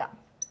 ഇട്ട് കൊടുക്കാം.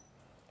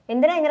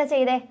 എന്തിനാ ഇങ്ങനെ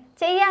ചെയ്തേ?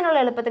 ചെയ്യാനുള്ള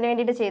എളുപ്പത്തിന്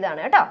വേണ്ടിയിട്ട്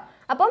ചെയ്തതാണ് കേട്ടോ.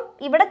 അപ്പം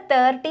ഇവിടെ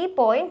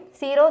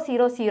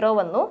 30.000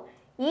 വന്നു.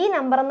 ഈ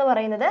നമ്പർ എന്ന്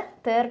പറയുന്നത്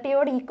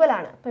 30യോട് ഈക്വൽ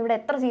ആണ്. അപ്പോൾ ഇവിടെ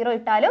എത്ര 0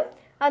 ഇട്ടാലും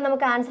അത്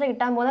നമുക്ക് ആൻസർ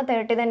കിട്ടാൻ പോകുന്ന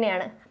 30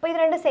 തന്നെയാണ്. അപ്പോൾ ഇത്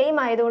രണ്ട് സെയിം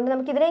ആയതുകൊണ്ട്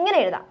നമുക്ക് ഇതിനെ ഇങ്ങനെ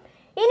എഴുതാം.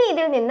 ഇനി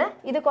ഇതിൽ നിന്ന്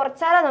ഇത്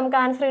കുറച്ചാലേ നമുക്ക്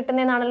ആൻസർ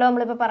കിട്ടുന്നതെന്നാണല്ലോ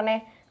നമ്മളിപ്പോൾ പറഞ്ഞേ.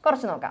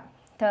 കുറച്ച് നോക്കാം.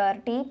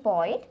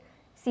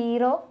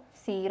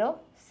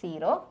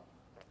 30.000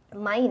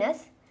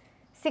 മൈനസ്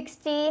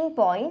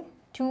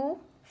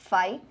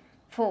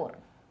 16.254.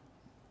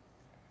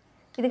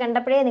 ഇത്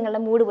കണ്ടപ്പോഴേ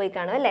നിങ്ങളുടെ മൂഡ് പോയി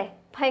കാണും അല്ലേ?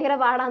 ഭയങ്കര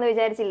പാടാന്ന്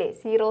വിചാരിച്ചില്ലേ?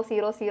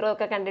 000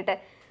 ഒക്കെ കണ്ടിട്ട്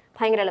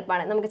ഭയങ്കര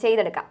എളുപ്പമാണ്. നമുക്ക്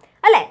ചെയ്തെടുക്കാം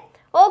അല്ലേ?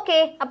 ഓക്കെ,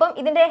 അപ്പം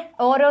ഇതിൻ്റെ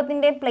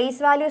ഓരോത്തിൻ്റെയും പ്ലേസ്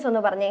വാല്യൂസ്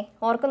ഒന്ന് പറഞ്ഞേ.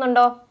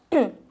 ഓർക്കുന്നുണ്ടോ?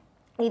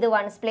 ഇത്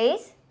 1's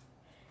പ്ലേസ്,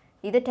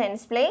 ഇത്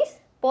 10's പ്ലേസ്.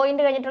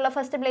 പോയിന്റ് കഴിഞ്ഞിട്ടുള്ള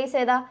ഫസ്റ്റ് പ്ലേസ്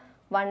ഏതാ?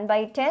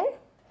 1/10,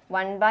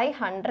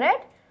 1/100,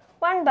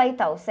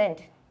 1/1000.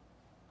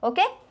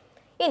 ഓക്കെ,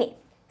 ഇനി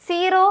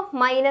 0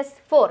 -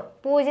 4.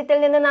 0ൽ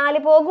നിന്ന് 4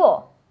 പോകുമോ?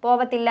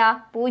 പോവത്തില്ല.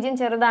 0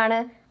 ചെറുതാണ്.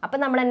 അപ്പം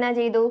നമ്മൾ എന്നാ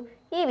ചെയ്തു?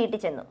 ഈ വീട്ടിൽ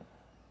ചെന്നു.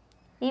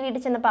 ഈ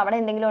വീട്ടിൽ ചെന്നപ്പോൾ അവിടെ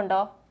എന്തെങ്കിലും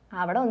ഉണ്ടോ?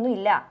 അവിടെ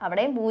ഒന്നുമില്ല.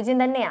 അവിടെയും 0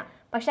 തന്നെയാണ്.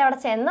 പക്ഷെ അവിടെ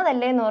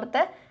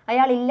ചെന്നതല്ലേന്നോർത്ത്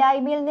അയാൾ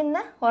ഇല്ലായ്മയിൽ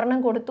നിന്ന് ഒരെണ്ണം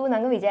കൊടുത്തു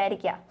എന്നങ്ങ്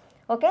വിചാരിക്കുക.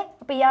 ഓക്കെ,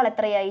 അപ്പോൾ ഇയാൾ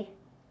എത്രയായി?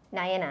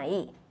 9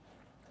 ആയി.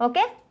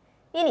 ഓക്കെ,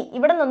 ഇനി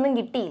ഇവിടെ നിന്നൊന്നും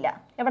കിട്ടിയില്ല.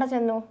 എവിടെ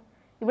ചെന്നു?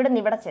 ഇവിടെ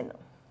നിന്ന് ഇവിടെ ചെന്നു.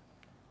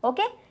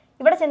 ഓക്കെ,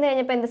 ഇവിടെ ചെന്ന്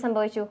കഴിഞ്ഞപ്പോൾ എന്ത്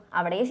സംഭവിച്ചു?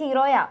 അവിടെ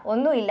 0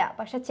 ഒന്നുമില്ല.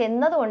 പക്ഷെ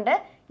ചെന്നതുകൊണ്ട്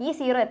ഈ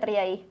 0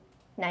 എത്രയായി?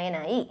 9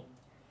 ആയി.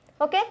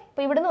 ഓക്കെ,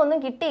 അപ്പോൾ ഇവിടുന്ന് ഒന്നും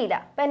കിട്ടിയില്ല.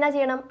 അപ്പോൾ എന്നാ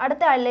ചെയ്യണം?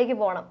 അടുത്ത ആളിലേക്ക്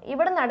പോകണം.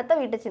 ഇവിടുന്ന് അടുത്ത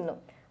വീട്ടിൽ ചെന്നു.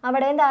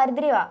 അവിടെയും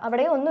ദാരിദ്ര്യമാണ്.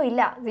 അവിടെയും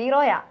ഒന്നുമില്ല, 0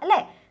 അല്ലേ?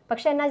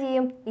 പക്ഷെ എന്നാ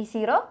ചെയ്യും? ഈ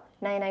 0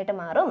 9 ആയിട്ട്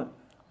മാറും.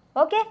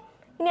 ഓക്കെ,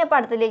 ഇനി അപ്പോൾ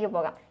അടുത്തിലേക്ക്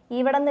പോകാം.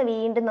 ഇവിടെ നിന്ന്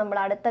വീണ്ടും നമ്മൾ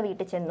അടുത്ത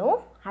വീട്ടിൽ ചെന്നു.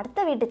 അടുത്ത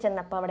വീട്ടിൽ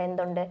ചെന്നപ്പോൾ അവിടെ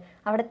എന്തുണ്ട്?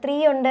 അവിടെ 3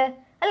 ഉണ്ട്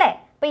അല്ലേ?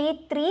 അപ്പോൾ ഈ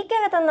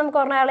 3കകത്ത് നമുക്ക്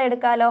ഒരാളെ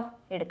എടുക്കാമല്ലോ.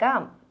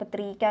 എടുക്കാം. അപ്പോൾ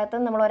 3കകത്ത്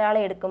നമ്മൾ ഒരാളെ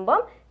എടുക്കുമ്പം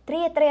 3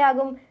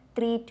 എത്രയാകും?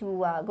 3 2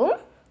 ആകും.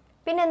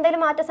 പിന്നെ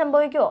എന്തെങ്കിലും മാറ്റം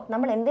സംഭവിക്കുമോ?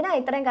 നമ്മൾ എന്തിനാ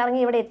ഇത്രയും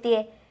കറങ്ങി ഇവിടെ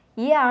എത്തിയേ?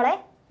 ഇയാളെ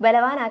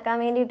ബലവാനാക്കാൻ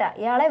വേണ്ടിയിട്ടാണ്,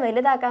 ഇയാളെ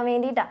വലുതാക്കാൻ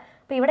വേണ്ടിയിട്ടാണ്.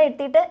 അപ്പോൾ ഇവിടെ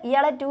എത്തിയിട്ട്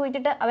ഇയാളെ 2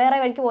 ഇട്ടിട്ട് വേറെ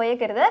വഴിക്ക്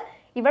പോയേക്കരുത്.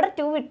 ഇവിടെ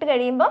 2 ഇട്ട്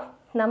കഴിയുമ്പോൾ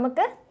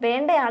നമുക്ക്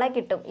വേണ്ടയാളെ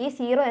കിട്ടും. ഈ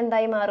 0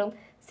 എന്തായി മാറും?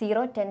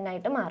 0 10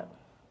 ആയിട്ട് മാറും.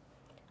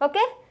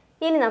 ഓക്കെ,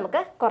 ഇനി നമുക്ക്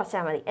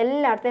കുറച്ചാൽ മതി.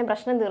 എല്ലായിടത്തെയും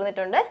പ്രശ്നം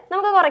തീർന്നിട്ടുണ്ട്.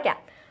 നമുക്ക് കുറയ്ക്കാം.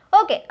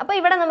 ഓക്കെ, അപ്പോൾ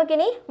ഇവിടെ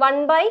നമുക്കിനി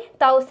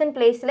 1/1000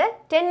 പ്ലേസിൽ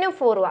 10ഉം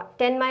 4ഉം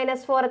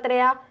 10 - 4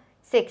 എത്രയാ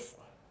 6.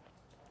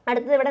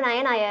 അടുത്തത് ഇവിടെ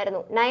 9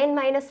 ആയിരുന്നു.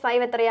 9 -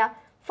 5 എത്രയാ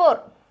 4.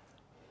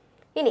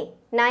 ഇനി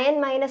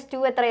 9 -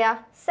 2 എത്രയാ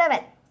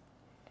 7.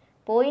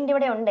 പോയിന്റ്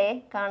ഇവിടെ ഉണ്ടേ,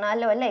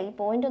 കാണാമല്ലോ അല്ലേ? ഈ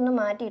പോയിന്റ് ഒന്നും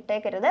മാറ്റി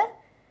ഇട്ടേക്കരുത്.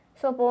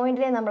 സോ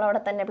പോയിന്റിനെ നമ്മൾ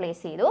അവിടെ തന്നെ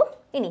പ്ലേസ് ചെയ്തു.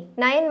 ഇനി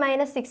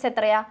 9 - 6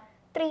 എത്രയാ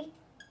 3.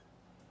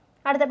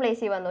 അടുത്ത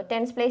പ്ലേസിൽ വന്നു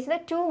 10th പ്ലേസിൽ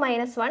 2 -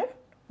 1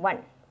 1.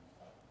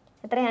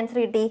 എത്ര ആൻസർ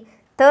കിട്ടി?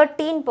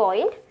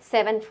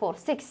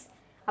 13.746.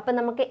 അപ്പം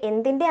നമുക്ക്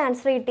എന്തിൻ്റെ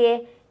ആൻസർ കിട്ടിയേ?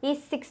 ഈ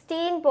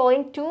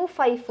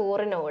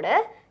 16.254നോട്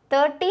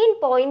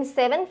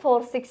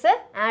 13.746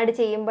 ആഡ്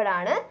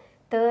ചെയ്യുമ്പോഴാണ്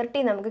 30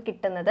 നമുക്ക്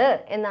കിട്ടുന്നത്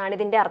എന്നാണ്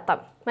ഇതിൻ്റെ അർത്ഥം.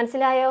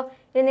 മനസ്സിലായോ?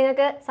 ഇനി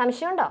നിങ്ങൾക്ക്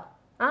സംശയമുണ്ടോ?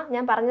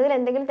 ഞാൻ പറഞ്ഞതിൽ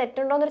എന്തെങ്കിലും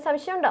തെറ്റുണ്ടോ എന്നൊരു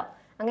സംശയമുണ്ടോ?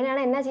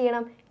 അങ്ങനെയാണ് എന്നാ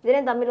ചെയ്യണം?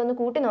 ഇതിനെ തമ്മിലൊന്ന്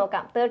കൂട്ടി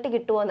നോക്കാം 30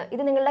 കിട്ടുമോയെന്ന്.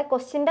 ഇത് നിങ്ങളുടെ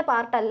ക്വസ്റ്റ്യൻ്റെ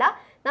പാർട്ടല്ല,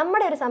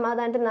 നമ്മുടെ ഒരു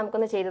സമാധാനത്തിൽ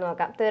നമുക്കൊന്ന് ചെയ്ത്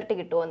നോക്കാം 30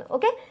 കിട്ടുമോയെന്ന്.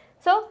 ഓക്കെ,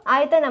 സോ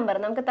ആദ്യത്തെ നമ്പർ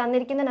നമുക്ക്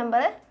തന്നിരിക്കുന്ന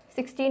നമ്പർ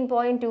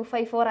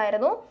 16.254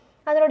 ആയിരുന്നു.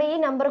 അതിനോട് ഈ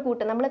നമ്പർ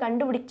കൂട്ടും, നമ്മൾ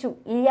കണ്ടുപിടിച്ചു.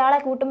 ഇയാളെ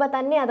കൂട്ടുമ്പോൾ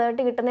തന്നെ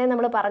 30 കിട്ടുന്നതെന്ന്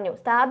നമ്മൾ പറഞ്ഞു,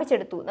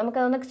 സ്ഥാപിച്ചെടുത്തു.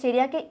 നമുക്കതൊന്ന്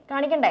ശരിയാക്കി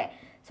കാണിക്കണ്ടേ?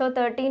 സോ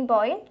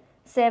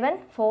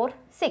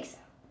 13.746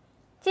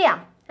 ചെയ്യാം.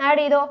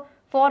 ആഡ് ചെയ്തോ.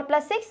 4 +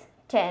 6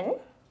 10,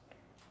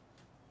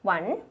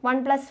 1 1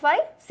 +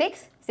 5 6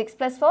 6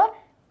 + 4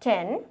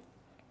 10,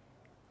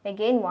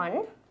 again 1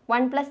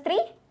 1 +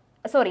 3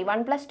 sorry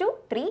 1 + 2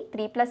 3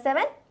 3 +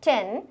 7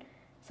 10.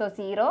 സോ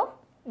 0.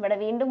 ഇവിടെ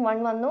വീണ്ടും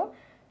 1 വന്നു.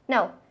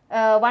 നൗ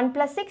 1 +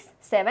 6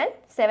 7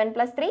 7 +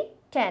 3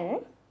 10.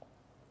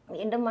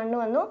 വീണ്ടും 1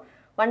 വന്നു.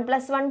 1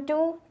 + 1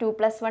 2 2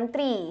 + 1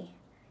 3.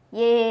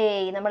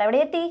 നമ്മൾ എവിടെ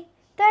എത്തി?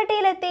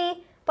 30-ലെത്തി.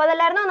 അപ്പോൾ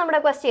അതല്ലായിരുന്നോ നമ്മുടെ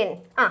ക്വസ്റ്റ്യൻ?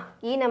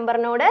 ഈ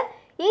നമ്പറിനോട്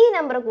ഈ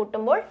നമ്പർ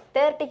കൂട്ടുമ്പോൾ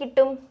 30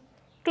 കിട്ടും.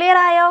 ക്ലിയർ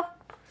ആയോ?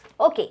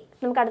 ഓക്കെ,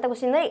 നമുക്ക് അടുത്ത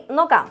ക്വസ്റ്റ്യൻ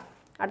നോക്കാം.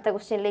 അടുത്ത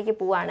ക്വസ്റ്റ്യനിലേക്ക്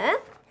പോവാണ്.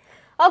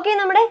 ഓക്കെ,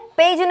 നമ്മുടെ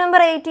പേജ്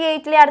നമ്പർ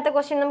 88-ലെ അടുത്ത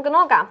ക്വസ്റ്റ്യൻ നമുക്ക്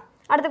നോക്കാം.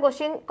 അടുത്ത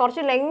ക്വസ്റ്റ്യൻ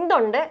കുറച്ച് ലെങ്ത്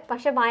ഉണ്ട്,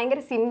 പക്ഷെ ഭയങ്കര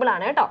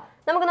സിമ്പിളാണ് കേട്ടോ.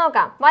 നമുക്ക്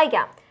നോക്കാം,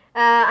 വായിക്കാം.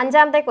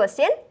 5ാമത്തെ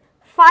question.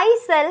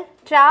 Faisal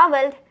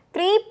travelled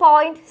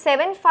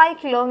 3.75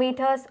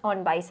 kilometers on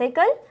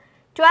bicycle,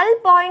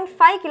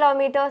 12.5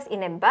 kilometers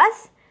in a bus,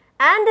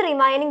 and the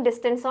remaining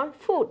distance on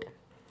foot.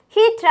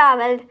 He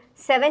travelled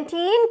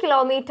 17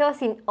 kilometers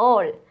in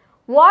all.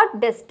 What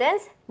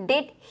distance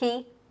did he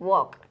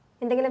walk?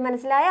 എന്തെങ്കിലും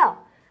മനസ്സിലായോ?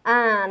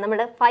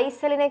 നമ്മുടെ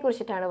ഫൈസലിനെ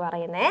കുറിച്ചിട്ടാണ്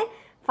പറയുന്നത്.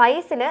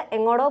 ഫൈസൽ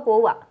എങ്ങോട്ടോ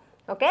പോവുക.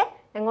 ഓക്കെ,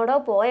 എങ്ങോട്ടോ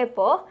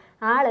പോയപ്പോൾ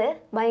ആള്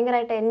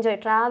ഭയങ്കരമായിട്ട്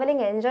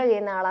ട്രാവലിംഗ് എൻജോയ്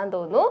ചെയ്യുന്ന ആളാന്ന്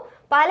തോന്നുന്നു.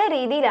 പല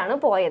രീതിയിലാണ്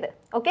പോയത്.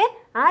 ഓക്കെ,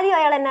 ആദ്യം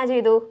അയാൾ എന്നാ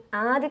ചെയ്തു?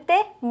 ആദ്യത്തെ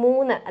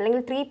 3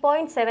 അല്ലെങ്കിൽ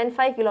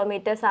 3.75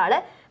 kilometers ആള്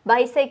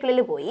ബൈസൈക്കിളിൽ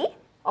പോയി.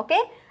 ഓക്കെ,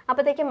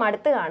 അപ്പോഴത്തേക്കും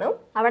മടുത്ത് കാണും.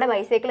 അവിടെ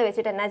ബൈസൈക്കിൾ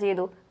വെച്ചിട്ട് എന്നാ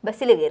ചെയ്തു?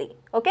 ബസ്സിൽ കയറി.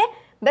 ഓക്കെ,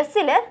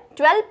 ബസ്സിൽ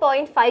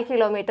 12.5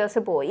 kilometers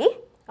പോയി.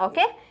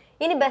 ഓക്കെ,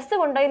 ഇനി ബസ്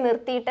കൊണ്ടുപോയി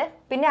നിർത്തിയിട്ട്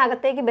പിന്നെ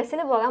അകത്തേക്ക്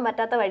ബസ്സിന് പോകാൻ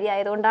പറ്റാത്ത വഴി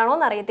ആയതുകൊണ്ടാണോ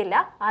എന്നറിയത്തില്ല,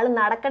 ആൾ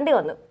നടക്കേണ്ടി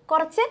വന്നു.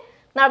 കുറച്ച്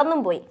നടന്നും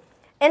പോയി.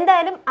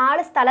 എന്തായാലും ആൾ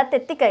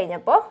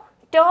സ്ഥലത്തെത്തിക്കഴിഞ്ഞപ്പോൾ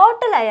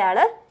ടോട്ടൽ അയാൾ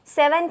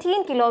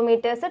 17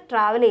 kilometers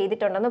ട്രാവൽ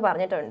ചെയ്തിട്ടുണ്ടെന്ന്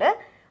പറഞ്ഞിട്ടുണ്ട്.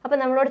 അപ്പോൾ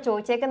നമ്മളോട്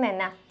ചോദിച്ചേക്കുന്ന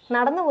എന്നാ?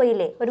 നടന്നു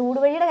പോയില്ലേ? ഒരു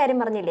ഊടുവഴിയുടെ കാര്യം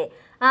പറഞ്ഞില്ലേ?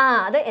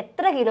 അത്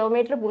എത്ര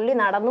കിലോമീറ്റർ പുള്ളി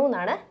നടന്നു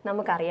എന്നാണ്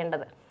നമുക്ക്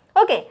അറിയേണ്ടത്.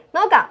 ഓക്കെ,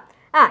 നോക്കാം.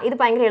 ഇത്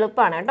ഭയങ്കര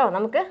എളുപ്പമാണ് കേട്ടോ,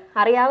 നമുക്ക്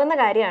അറിയാവുന്ന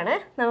കാര്യമാണ്.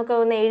 നമുക്ക്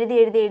ഒന്ന് എഴുതി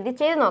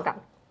ചെയ്ത് നോക്കാം.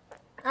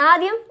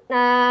 ആദ്യം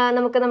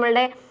നമുക്ക്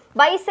നമ്മളുടെ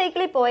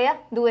ബൈസൈക്കിളിൽ പോയ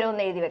ദൂരം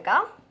ഒന്ന് എഴുതി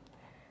വെക്കാം.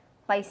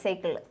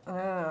 ബൈസൈക്കിൾ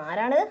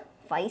ആരാണ്?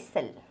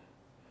 ഫൈസൽ.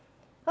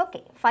 ഓക്കെ,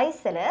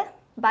 ഫൈസൽ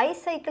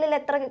ബൈസൈക്കിളിൽ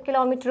എത്ര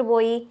കിലോമീറ്റർ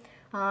പോയി?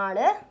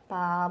 ആള്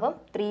പാവം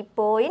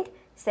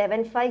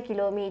 3.75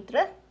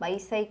 kilometer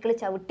ബൈസൈക്കിൾ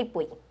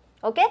ചവിട്ടിപ്പോയി.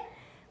 ഓക്കെ,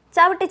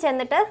 ചവിട്ടി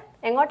ചെന്നിട്ട്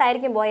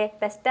എങ്ങോട്ടായിരിക്കും പോയേ?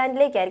 ബസ്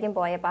സ്റ്റാൻഡിലേക്കായിരിക്കും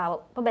പോയേ പാവം.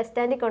 അപ്പോൾ ബസ്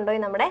സ്റ്റാൻഡിൽ കൊണ്ടുപോയി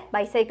നമ്മുടെ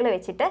ബൈസൈക്കിൾ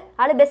വെച്ചിട്ട്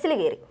ആൾ ബസ്സിൽ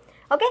കയറി.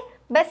 ഓക്കെ,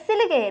 ബസ്സിൽ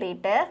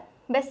കയറിയിട്ട്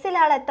ബസ്സിൽ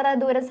ആൾ എത്ര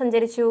ദൂരം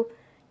സഞ്ചരിച്ചു?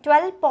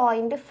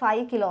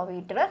 12.5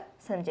 kilometer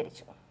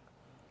സഞ്ചരിച്ചു.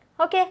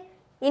 ഓക്കെ,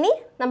 ഇനി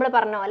നമ്മൾ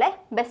പറഞ്ഞ പോലെ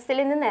ബസ്സിൽ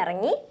നിന്ന്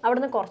ഇറങ്ങി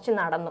അവിടുന്ന് കുറച്ച്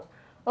നടന്നു.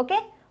 ഓക്കെ,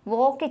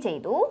 വോക്ക്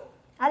ചെയ്തു.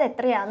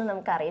 അതെത്രയാണെന്ന്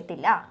നമുക്ക്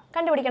അറിയത്തില്ല,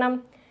 കണ്ടുപിടിക്കണം.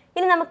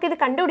 ഇനി നമുക്കിത്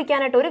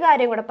കണ്ടുപിടിക്കാനായിട്ട് ഒരു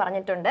കാര്യം കൂടെ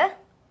പറഞ്ഞിട്ടുണ്ട്.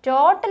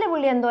 ടോട്ടൽ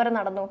പുള്ളി എന്തോരം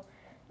നടന്നു?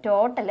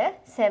 ടോട്ടൽ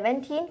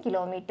 17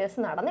 kilometers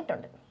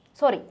നടന്നിട്ടുണ്ട്.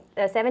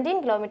 17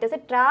 kilometers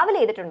ട്രാവൽ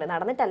ചെയ്തിട്ടുണ്ട്,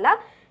 നടന്നിട്ടല്ല,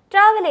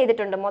 ട്രാവൽ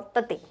ചെയ്തിട്ടുണ്ട്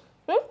മൊത്തത്തിൽ.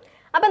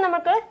 അപ്പം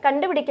നമുക്ക്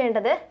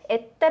കണ്ടുപിടിക്കേണ്ടത്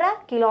എത്ര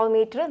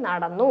കിലോമീറ്റർ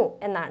നടന്നു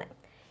എന്നാണ്.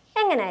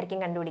 എങ്ങനെയായിരിക്കും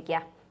കണ്ടുപിടിക്കുക?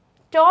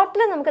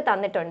 ടോട്ടൽ നമുക്ക്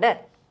തന്നിട്ടുണ്ട്.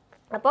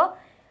 അപ്പോൾ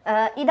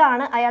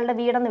ഇതാണ് അയാളുടെ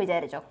വീടെന്ന്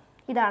വിചാരിച്ചോ.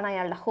 ഇതാണ്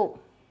അയാളുടെ ഹോം.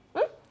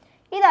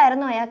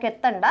 ഇതായിരുന്നു അയാൾക്ക്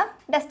എത്തേണ്ട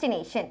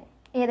ഡെസ്റ്റിനേഷൻ,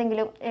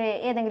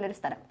 ഏതെങ്കിലും ഒരു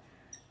സ്ഥലം.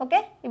 ഓക്കെ,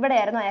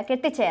 ഇവിടെയായിരുന്നു അയാൾക്ക്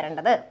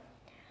എത്തിച്ചേരേണ്ടത്.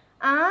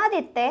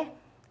 ആദ്യത്തെ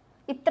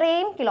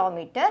ഇത്രയും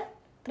കിലോമീറ്റർ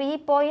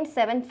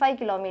 3.75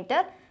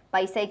 kilometer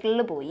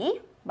ബൈസൈക്കിളിൽ പോയി.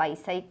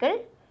 ബൈസൈക്കിൾ.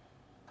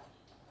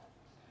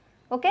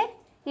 ഓക്കെ,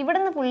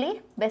 ഇവിടുന്ന് പുള്ളി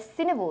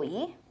ബസ്സിന്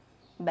പോയി.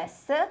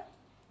 ബസ്.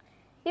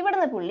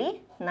 ഇവിടുന്ന് പുള്ളി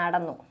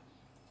നടന്നു.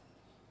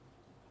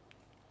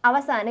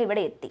 അവസാനം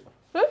ഇവിടെ എത്തി.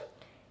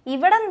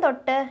 ഇവിടം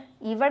തൊട്ട്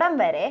ഇവിടം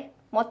വരെ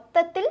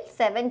മൊത്തത്തിൽ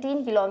 17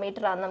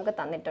 കിലോമീറ്റർ ആണ് നമുക്ക്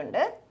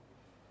തന്നിട്ടുണ്ട്.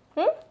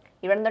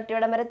 ഇവിടം തൊട്ട്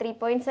ഇവിടം വരെ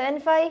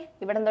 3.75,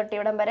 ഇവിടം തൊട്ട്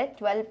ഇവിടം വരെ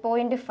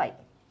 12.5.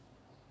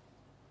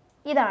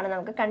 ഇതാണ്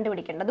നമുക്ക്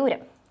കണ്ടുപിടിക്കേണ്ട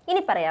ദൂരം.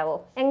 ഇനി പറയാവോ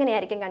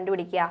എങ്ങനെയായിരിക്കും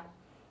കണ്ടുപിടിക്കുക?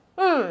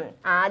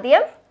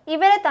 ആദ്യം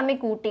ഇവരെ തമ്മിൽ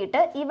കൂട്ടിയിട്ട്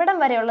ഇവിടം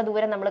വരെയുള്ള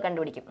ദൂരം നമ്മൾ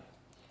കണ്ടുപിടിക്കും.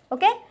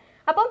 ഓക്കെ,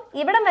 അപ്പം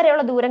ഇവിടം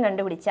വരെയുള്ള ദൂരം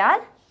കണ്ടുപിടിച്ചാൽ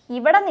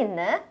ഇവിടെ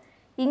നിന്ന്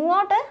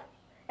ഇങ്ങോട്ട്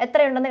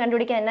എത്രയുണ്ടെന്ന്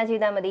കണ്ടുപിടിക്കാൻ എന്നാ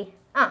ചെയ്താൽ മതി?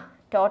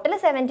 ടോട്ടൽ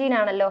 17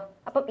 ആണല്ലോ,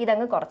 അപ്പം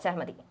ഇതങ്ങ് കുറച്ചാൽ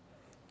മതി.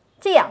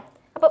 ചെയ്യാം.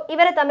 അപ്പം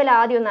ഇവരെ തമ്മിൽ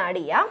ആദ്യം ഒന്ന് ആഡ്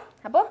ചെയ്യാം.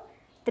 അപ്പോൾ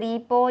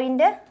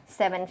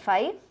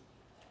 3.75,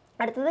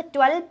 അടുത്തത്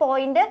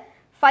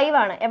 12.5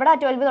 ആണ്. എവിടെയാ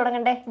 12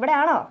 തുടങ്ങണ്ടേ? ഇവിടെ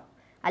ആണോ?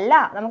 അല്ല,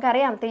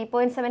 നമുക്കറിയാം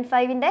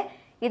 3.75ൻ്റെ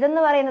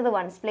ഇതെന്ന് പറയുന്നത്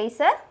വൺസ്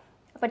പ്ലേസ്.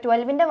 അപ്പോൾ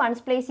 12ൻ്റെ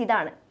വൺസ് പ്ലേസ്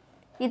ഇതാണ്,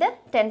 ഇത്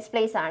ടെൻസ്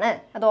പ്ലേസ് ആണ്.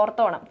 അത്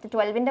ഓർത്തോണം.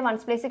 12ൻ്റെ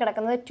വൺസ് പ്ലേസ്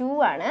കിടക്കുന്നത് 2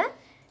 ആണ്,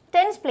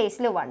 ടെൻസ്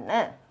പ്ലേസിൽ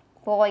 1.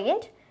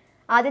 പോയിൻറ്റ്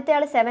ആദ്യത്തെ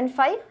ആൾ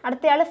 75,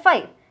 അടുത്ത ആൾ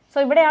 5. സോ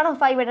ഇവിടെയാണോ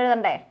 5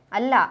 എഴുതണ്ടേ?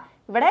 അല്ല,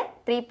 ഇവിടെ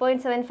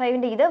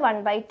 3.75ൻ്റെ ഇത്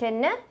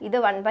 1/10, ഇത്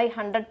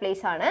 1/100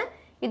 പ്ലേസ് ആണ്.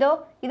 ഇത്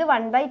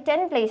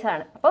 1/10 പ്ലേസ്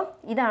ആണ്. അപ്പം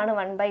ഇതാണ്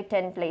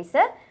 1/10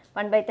 പ്ലേസ്.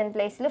 1/10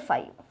 പ്ലേസിൽ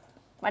 5.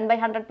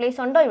 1/100 പ്ലേസ്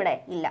ഉണ്ടോ ഇവിടെ?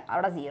 ഇല്ല,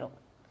 അവിടെ 0.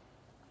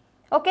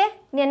 ഓക്കെ,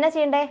 ഇനി എന്നാ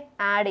ചെയ്യണ്ടേ?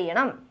 ആഡ്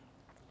ചെയ്യണം.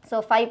 സോ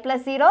 5 +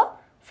 0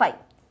 5,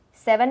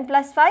 7 +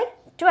 5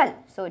 12.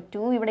 സോ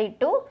 2 ഇവിടെ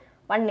ഇട്ടു,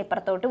 1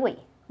 ഇപ്പുറത്തോട്ട് പോയി.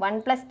 1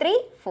 + 3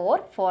 4,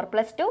 4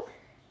 + 2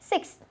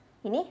 6,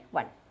 ഇനി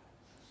 1.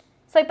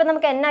 സോ ഇപ്പം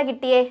നമുക്ക് എന്നാ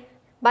കിട്ടിയേ?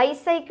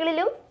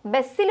 ബൈസൈക്കിളിലും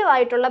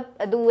ബസ്സിലുമായിട്ടുള്ള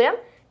ദൂരം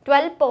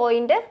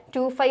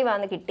 12.25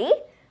 ആണ് കിട്ടി.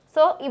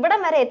 സോ ഇവിടം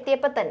വരെ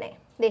എത്തിയപ്പോൾ തന്നെ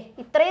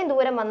ഇത്രയും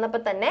ദൂരം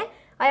വന്നപ്പോൾ തന്നെ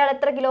അയാൾ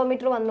എത്ര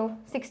കിലോമീറ്റർ വന്നു?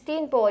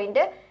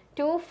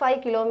 16.25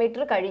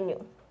 കിലോമീറ്റർ കഴിഞ്ഞു.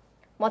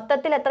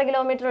 മൊത്തത്തിൽ എത്ര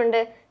കിലോമീറ്റർ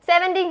ഉണ്ട്?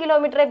 17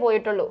 കിലോമീറ്ററേ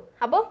പോയിട്ടുള്ളൂ.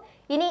 അപ്പോൾ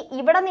ഇനി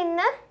ഇവിടെ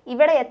നിന്ന്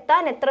ഇവിടെ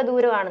എത്താൻ എത്ര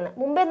ദൂരമാണെന്ന്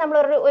മുമ്പേ നമ്മൾ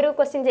ഒരു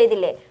ക്വസ്റ്റ്യൻ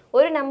ചെയ്തില്ലേ?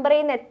 ഒരു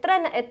നമ്പറിൽ നിന്ന്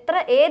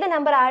ഏത്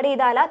നമ്പർ ആഡ്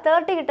ചെയ്താലാ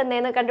 30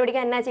 കിട്ടുന്നതെന്ന്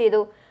കണ്ടുപിടിക്കാൻ എന്നാ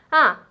ചെയ്തു?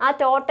 ആ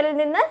ടോട്ടലിൽ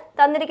നിന്ന്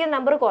തന്നിരിക്കുന്ന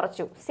നമ്പർ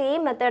കുറച്ചു.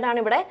 സെയിം മെത്തേഡാണ്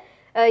ഇവിടെ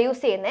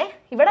യൂസ് ചെയ്യുന്നത്.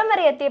 ഇവിടം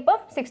വരെ എത്തിയപ്പോൾ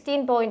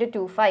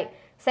 16.25,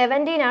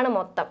 17 ആണ്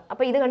മൊത്തം.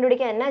 അപ്പോൾ ഇത്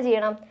കണ്ടുപിടിക്കാൻ എന്നാ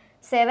ചെയ്യണം?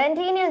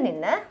 17ൽ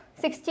നിന്ന്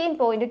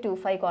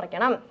 16.25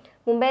 കുറയ്ക്കണം.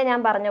 മുമ്പേ ഞാൻ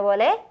പറഞ്ഞ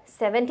പോലെ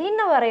 17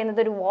 എന്ന് പറയുന്നത്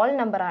ഒരു വോൾ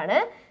നമ്പറാണ്.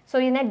 സോ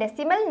ഇതിനെ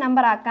ഡെസിമൽ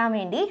നമ്പർ ആക്കാൻ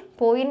വേണ്ടി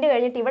പോയിന്റ്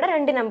കഴിഞ്ഞിട്ട് ഇവിടെ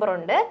 2 നമ്പർ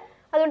ഉണ്ട്,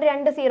 അതുകൊണ്ട്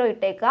 2 0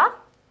 ഇട്ടേക്കുക.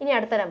 ഇനി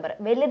അടുത്ത നമ്പർ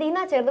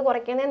വലുതിന്നാ ചെറുത്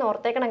കുറയ്ക്കുന്നതെന്ന്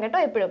ഓർത്തേക്കണം കേട്ടോ.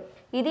 എപ്പോഴും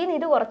ഇതിൽ നിന്ന്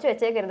ഇത് കുറച്ച്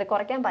വെച്ചേക്കരുത്,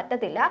 കുറയ്ക്കാൻ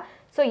പറ്റത്തില്ല.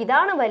 സോ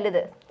ഇതാണ്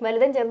വലുത്.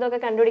 വലുതും ചെറുതൊക്കെ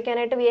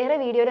കണ്ടുപിടിക്കാനായിട്ട് വേറെ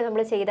വീഡിയോയിൽ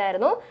നമ്മൾ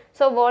ചെയ്തായിരുന്നു.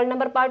 സോ വോൾ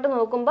നമ്പർ പാർട്ട്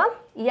നോക്കുമ്പോൾ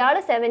ഇയാൾ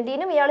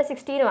 17ഉം ഇയാൾ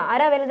 16ഉം.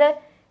 ആരാ വലുത്?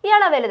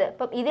 ഇയാളാ വലുത്.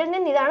 അപ്പം ഇതിൽ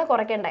നിന്ന് ഇതാണ്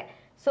കുറയ്ക്കേണ്ടത്.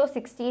 സോ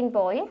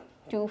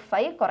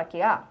 16.25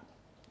 കുറയ്ക്കുക.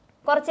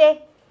 കുറച്ചേ,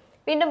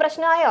 വീണ്ടും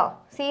പ്രശ്നമായോ?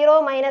 0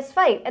 -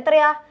 5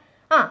 എത്രയാ?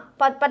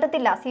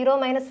 പറ്റത്തില്ല, 0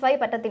 - 5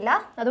 പറ്റത്തില്ല.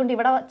 അതുകൊണ്ട്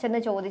ഇവിടെ ചെന്ന്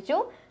ചോദിച്ചു.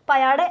 അപ്പം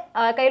അയാളുടെ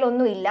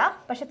കയ്യിലൊന്നുമില്ല.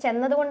 പക്ഷെ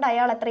ചെന്നതുകൊണ്ട്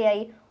അയാൾ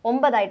എത്രയായി?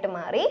 9 ആയിട്ട്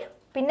മാറി.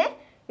 പിന്നെ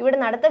ഇവിടെ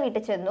അടുത്ത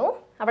വീട്ടിൽ ചെന്നു,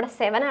 അവിടെ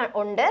 7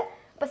 ഉണ്ട്.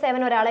 അപ്പോൾ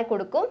 7 ഒരാളെ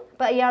കൊടുക്കും.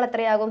 അപ്പോൾ ഇയാൾ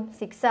എത്രയാകും?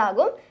 6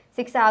 ആകും.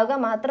 6 ആകുക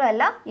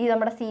മാത്രമല്ല, ഈ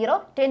നമ്മുടെ 0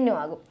 10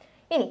 ആകും.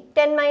 ഇനി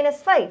 10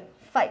 - 5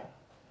 5,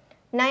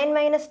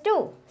 9 - 2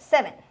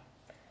 7,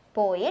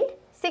 പോയിൻറ്റ്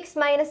 6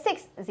 -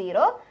 6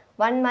 0,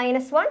 1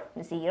 - 1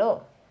 0.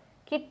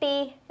 കിട്ടി.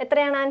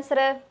 എത്രയാണ് ആൻസർ?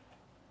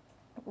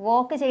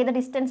 വോക്ക് ചെയ്ത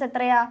ഡിസ്റ്റൻസ്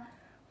എത്രയാ?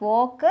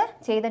 വോക്ക്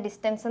ചെയ്ത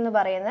ഡിസ്റ്റൻസ് എന്ന്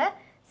പറയുന്നത്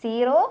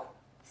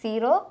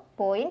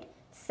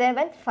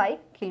 0.75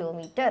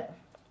 കിലോമീറ്റർ.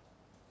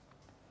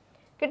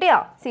 കിട്ടിയോ?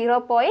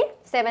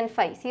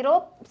 0.75.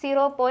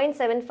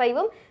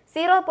 0.75ഉം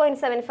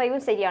 0.75ഉം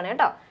ശരിയാണ്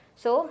കേട്ടോ.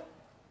 സോ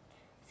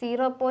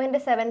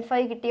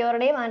 0.75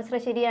 കിട്ടിയവരുടെയും ആൻസർ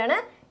ശരിയാണ്,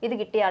 ഇത്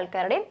കിട്ടിയ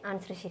ആൾക്കാരുടെയും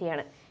ആൻസർ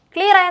ശരിയാണ്.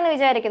 ക്ലിയർ ആയെന്ന്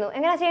വിചാരിക്കുന്നു.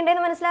 എങ്ങനെ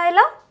ചെയ്യേണ്ടതെന്ന്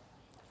മനസ്സിലായല്ലോ?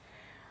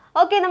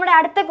 ഓക്കെ, നമ്മുടെ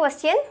അടുത്ത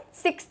ക്വസ്റ്റ്യൻ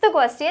 6th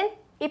ക്വസ്റ്റ്യൻ.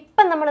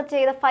 ഇപ്പം നമ്മൾ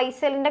ചെയ്ത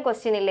ഫൈസലിൻ്റെ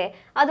ക്വസ്റ്റ്യൻ ഇല്ലേ,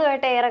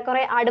 അതുമായിട്ട്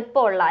ഏറെക്കുറെ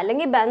അടുപ്പമുള്ള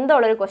അല്ലെങ്കിൽ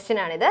ബന്ധമുള്ളൊരു ക്വസ്റ്റ്യൻ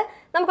ആണിത്.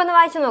 നമുക്കൊന്ന്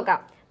വായിച്ചു നോക്കാം.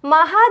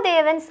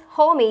 മഹാദേവൻസ്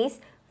home is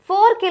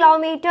 4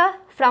 kilometre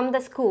from the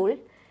school.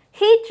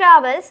 He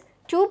travels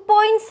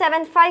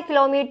 2.75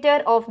 kilometre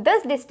of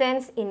this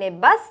distance in A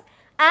bus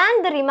and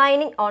the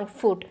remaining on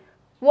foot.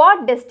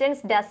 What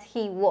distance does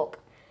he walk?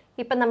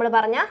 ഇപ്പം നമ്മൾ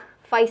പറഞ്ഞ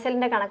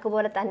ഫൈസലിൻ്റെ കണക്ക്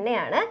പോലെ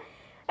തന്നെയാണ്,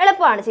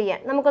 എളുപ്പമാണ് ചെയ്യാൻ.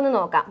 നമുക്കൊന്ന്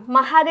നോക്കാം.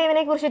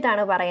 മഹാദേവനെ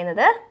കുറിച്ചിട്ടാണ്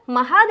പറയുന്നത്.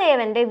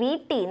 മഹാദേവൻ്റെ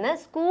വീട്ടിൽ നിന്ന്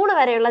സ്കൂൾ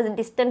വരെയുള്ള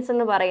ഡിസ്റ്റൻസ്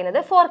എന്ന് പറയുന്നത്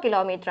 4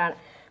 കിലോമീറ്റർ ആണ്.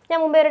 ഞാൻ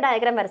മുമ്പേ ഒരു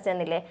ഡയഗ്രാം വരച്ചു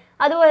തന്നില്ലേ,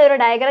 അതുപോലെ ഒരു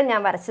ഡയഗ്രാം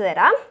ഞാൻ വരച്ചു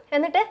തരാം.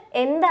 എന്നിട്ട്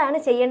എന്താണ്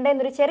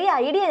ചെയ്യേണ്ടതെന്നൊരു ചെറിയ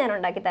ഐഡിയ ഞാൻ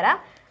ഉണ്ടാക്കി തരാം.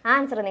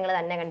 ആൻസർ നിങ്ങൾ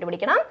തന്നെ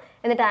കണ്ടുപിടിക്കണം.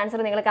 എന്നിട്ട് ആൻസർ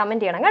നിങ്ങൾ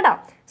കമൻറ്റ് ചെയ്യണം കേട്ടോ.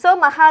 സോ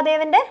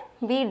മഹാദേവൻ്റെ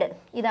വീട്,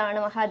 ഇതാണ്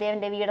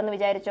മഹാദേവൻ്റെ വീടെന്ന്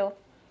വിചാരിച്ചോ.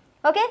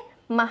 ഓക്കെ,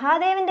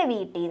 മഹാദേവൻ്റെ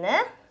വീട്ടിൽ നിന്ന്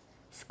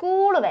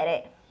സ്കൂൾ വരെ.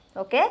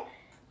 ഓക്കെ,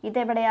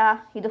 ഇതെവിടെയാ?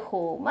 ഇത്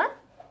ഹോം,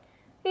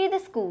 ഇത്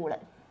സ്കൂള്.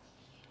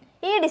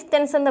 ഈ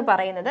ഡിസ്റ്റൻസ് എന്ന്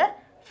പറയുന്നത്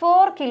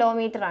 4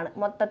 കിലോമീറ്റർ ആണ്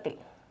മൊത്തത്തിൽ.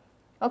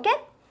 ഓക്കെ,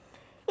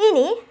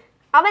 ഇനി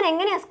അവൻ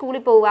എങ്ങനെയാണ്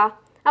സ്കൂളിൽ പോവുക?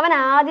 അവൻ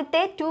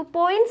ആദ്യത്തെ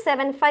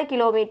 2.75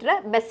 കിലോമീറ്റർ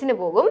ബസ്സിന്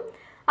പോകും.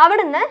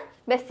 അവിടുന്ന്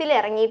ബസ്സിൽ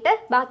ഇറങ്ങിയിട്ട്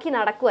ബാക്കി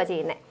നടക്കുക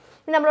ചെയ്യുന്നത്.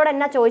 ഇനി നമ്മളോട്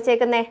എന്നാ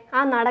ചോദിച്ചേക്കുന്നേ, ആ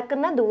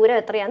നടക്കുന്ന ദൂരം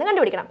എത്രയാണെന്ന്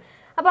കണ്ടുപിടിക്കണം.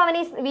 അപ്പോൾ അവൻ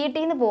ഈ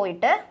വീട്ടിൽ നിന്ന്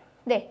പോയിട്ട്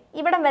ദേ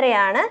ഇവിടം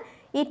വരെയാണ്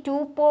ഈ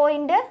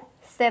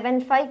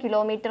 2.75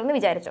 കിലോമീറ്റർ എന്ന്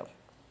വിചാരിച്ചോ.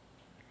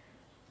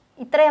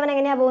 ഇത്രയും അവൻ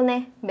എങ്ങനെയാണ്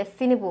പോകുന്നത്?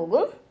 ബസ്സിന്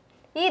പോകും.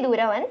 ഈ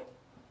ദൂരം അവൻ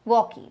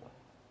വാക്ക് ചെയ്യും,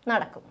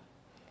 നടക്കും.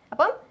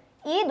 അപ്പം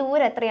ഈ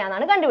ദൂരം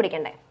എത്രയാണെന്നാണ്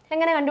കണ്ടുപിടിക്കേണ്ടത്.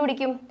 എങ്ങനെ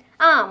കണ്ടുപിടിക്കും?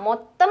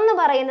 മൊത്തം എന്ന്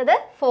പറയുന്നത്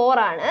 4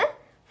 ആണ്.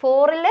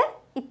 4ൽ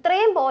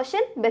ഇത്രയും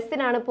പോർഷൻ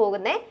ബസ്സിനാണ്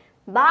പോകുന്നത്.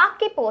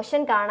 ബാക്കി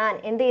പോർഷൻ കാണാൻ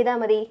എന്ത് ചെയ്താൽ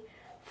മതി?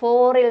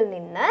 4ൽ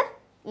നിന്ന്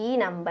ഈ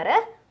നമ്പർ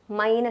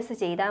മൈനസ്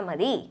ചെയ്താൽ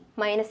മതി.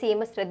 മൈനസ്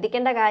ചെയ്യുമ്പോൾ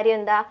ശ്രദ്ധിക്കേണ്ട കാര്യം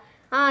എന്താ?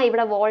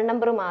 ഇവിടെ വോൾ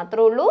നമ്പർ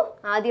മാത്രമേ ഉള്ളൂ.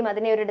 ആദ്യം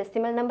അതിനെ ഒരു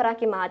ഡെസിമൽ നമ്പർ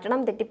ആക്കി മാറ്റണം,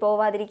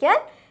 തെറ്റിപ്പോവാതിരിക്കാൻ.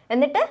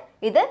 എന്നിട്ട്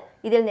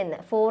ഇതിൽ നിന്ന്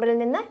 4ൽ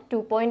നിന്ന്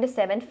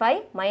 2.75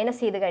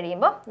 മൈനസ് ചെയ്ത്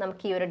കഴിയുമ്പോൾ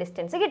നമുക്ക് ഈ ഒരു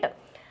ഡിസ്റ്റൻസ് കിട്ടും.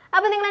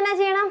 അപ്പോൾ നിങ്ങൾ എന്നാ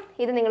ചെയ്യണം?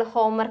 ഇത് നിങ്ങൾ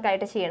ഹോംവർക്ക്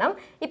ആയിട്ട് ചെയ്യണം.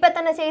 ഇപ്പം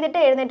തന്നെ ചെയ്തിട്ട്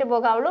എഴുന്നേറ്റ്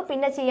പോകാവുള്ളൂ.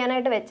 പിന്നെ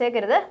ചെയ്യാനായിട്ട്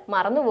വെച്ചേക്കരുത്,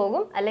 മറന്നു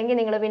പോകും. അല്ലെങ്കിൽ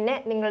നിങ്ങൾ പിന്നെ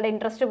നിങ്ങളുടെ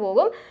ഇൻട്രസ്റ്റ്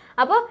പോകും.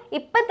 അപ്പോൾ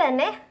ഇപ്പം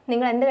തന്നെ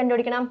നിങ്ങൾ എന്ത്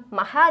കണ്ടുപിടിക്കണം?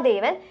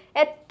 മഹാദേവൻ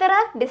എത്ര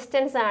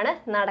ഡിസ്റ്റൻസ് ആണ്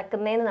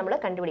നടക്കുന്നതെന്ന് നമ്മൾ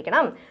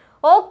കണ്ടുപിടിക്കണം.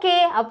 ഓക്കെ,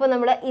 അപ്പോൾ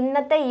നമ്മൾ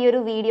ഇന്നത്തെ ഈ ഒരു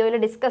വീഡിയോയിൽ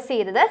ഡിസ്കസ്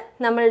ചെയ്തത്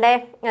നമ്മളുടെ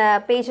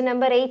page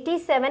number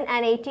 87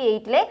 and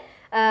 88-ലെ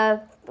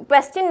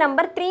question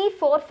number 3,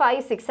 4,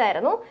 5, 6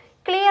 ആയിരുന്നു.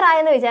 ക്ലിയർ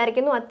ആയെന്ന്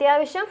വിചാരിക്കുന്നു.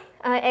 അത്യാവശ്യം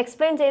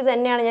എക്സ്പ്ലെയിൻ ചെയ്ത്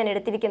തന്നെയാണ് ഞാൻ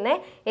എടുത്തിരിക്കുന്നത്.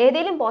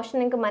 ഏതെങ്കിലും പോർഷൻ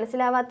നിങ്ങൾക്ക്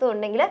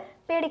മനസ്സിലാവാത്തതുണ്ടെങ്കിൽ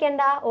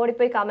പേടിക്കേണ്ട,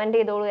 ഓടിപ്പോയി കമൻറ്റ്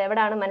ചെയ്തോളൂ.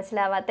 എവിടെയാണ്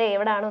മനസ്സിലാവാത്തത്,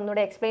 എവിടെയാണ്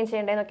ഒന്നുകൂടെ എക്സ്പ്ലെയിൻ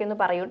ചെയ്യേണ്ടതെന്നൊക്കെ ഒന്ന്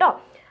പറയൂ കേട്ടോ.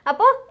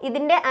 അപ്പോൾ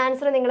ഇതിൻ്റെ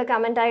ആൻസർ നിങ്ങൾ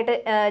കമൻറ്റായിട്ട്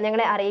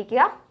ഞങ്ങളെ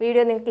അറിയിക്കുക.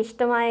 വീഡിയോ നിങ്ങൾക്ക്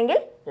ഇഷ്ടമായെങ്കിൽ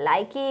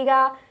ലൈക്ക് ചെയ്യുക.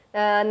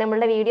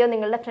 നമ്മളുടെ വീഡിയോ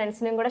നിങ്ങളുടെ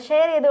ഫ്രണ്ട്സിനും കൂടെ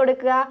ഷെയർ ചെയ്ത്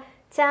കൊടുക്കുക.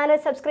 ചാനൽ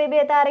സബ്സ്ക്രൈബ്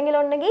ചെയ്ത ആരെങ്കിലും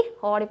ഉണ്ടെങ്കിൽ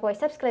ഓടിപ്പോയി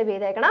സബ്സ്ക്രൈബ്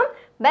ചെയ്തേക്കണം.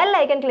 ബെൽ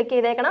ഐക്കൺ ക്ലിക്ക്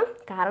ചെയ്തേക്കണം.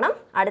 കാരണം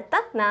അടുത്ത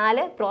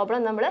 4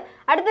 പ്രോബ്ലം നമ്മൾ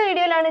അടുത്ത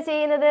വീഡിയോയിലാണ്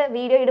ചെയ്യുന്നത്.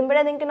 വീഡിയോ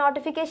ഇടുമ്പോഴേ നിങ്ങൾക്ക്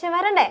നോട്ടിഫിക്കേഷൻ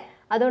വരണ്ടേ?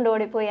 അതുകൊണ്ട്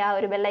ഓടിപ്പോയി ആ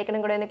ഒരു ബെൽ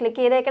ഐക്കണും കൂടെ ഒന്ന്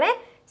ക്ലിക്ക് ചെയ്തേക്കണേ.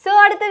 സോ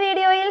അടുത്ത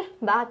വീഡിയോയിൽ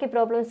ബാക്കി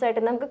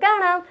പ്രോബ്ലംസുമായിട്ട് നമുക്ക്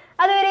കാണാം.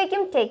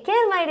 അതുവരേക്കും take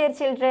care my dear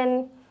children.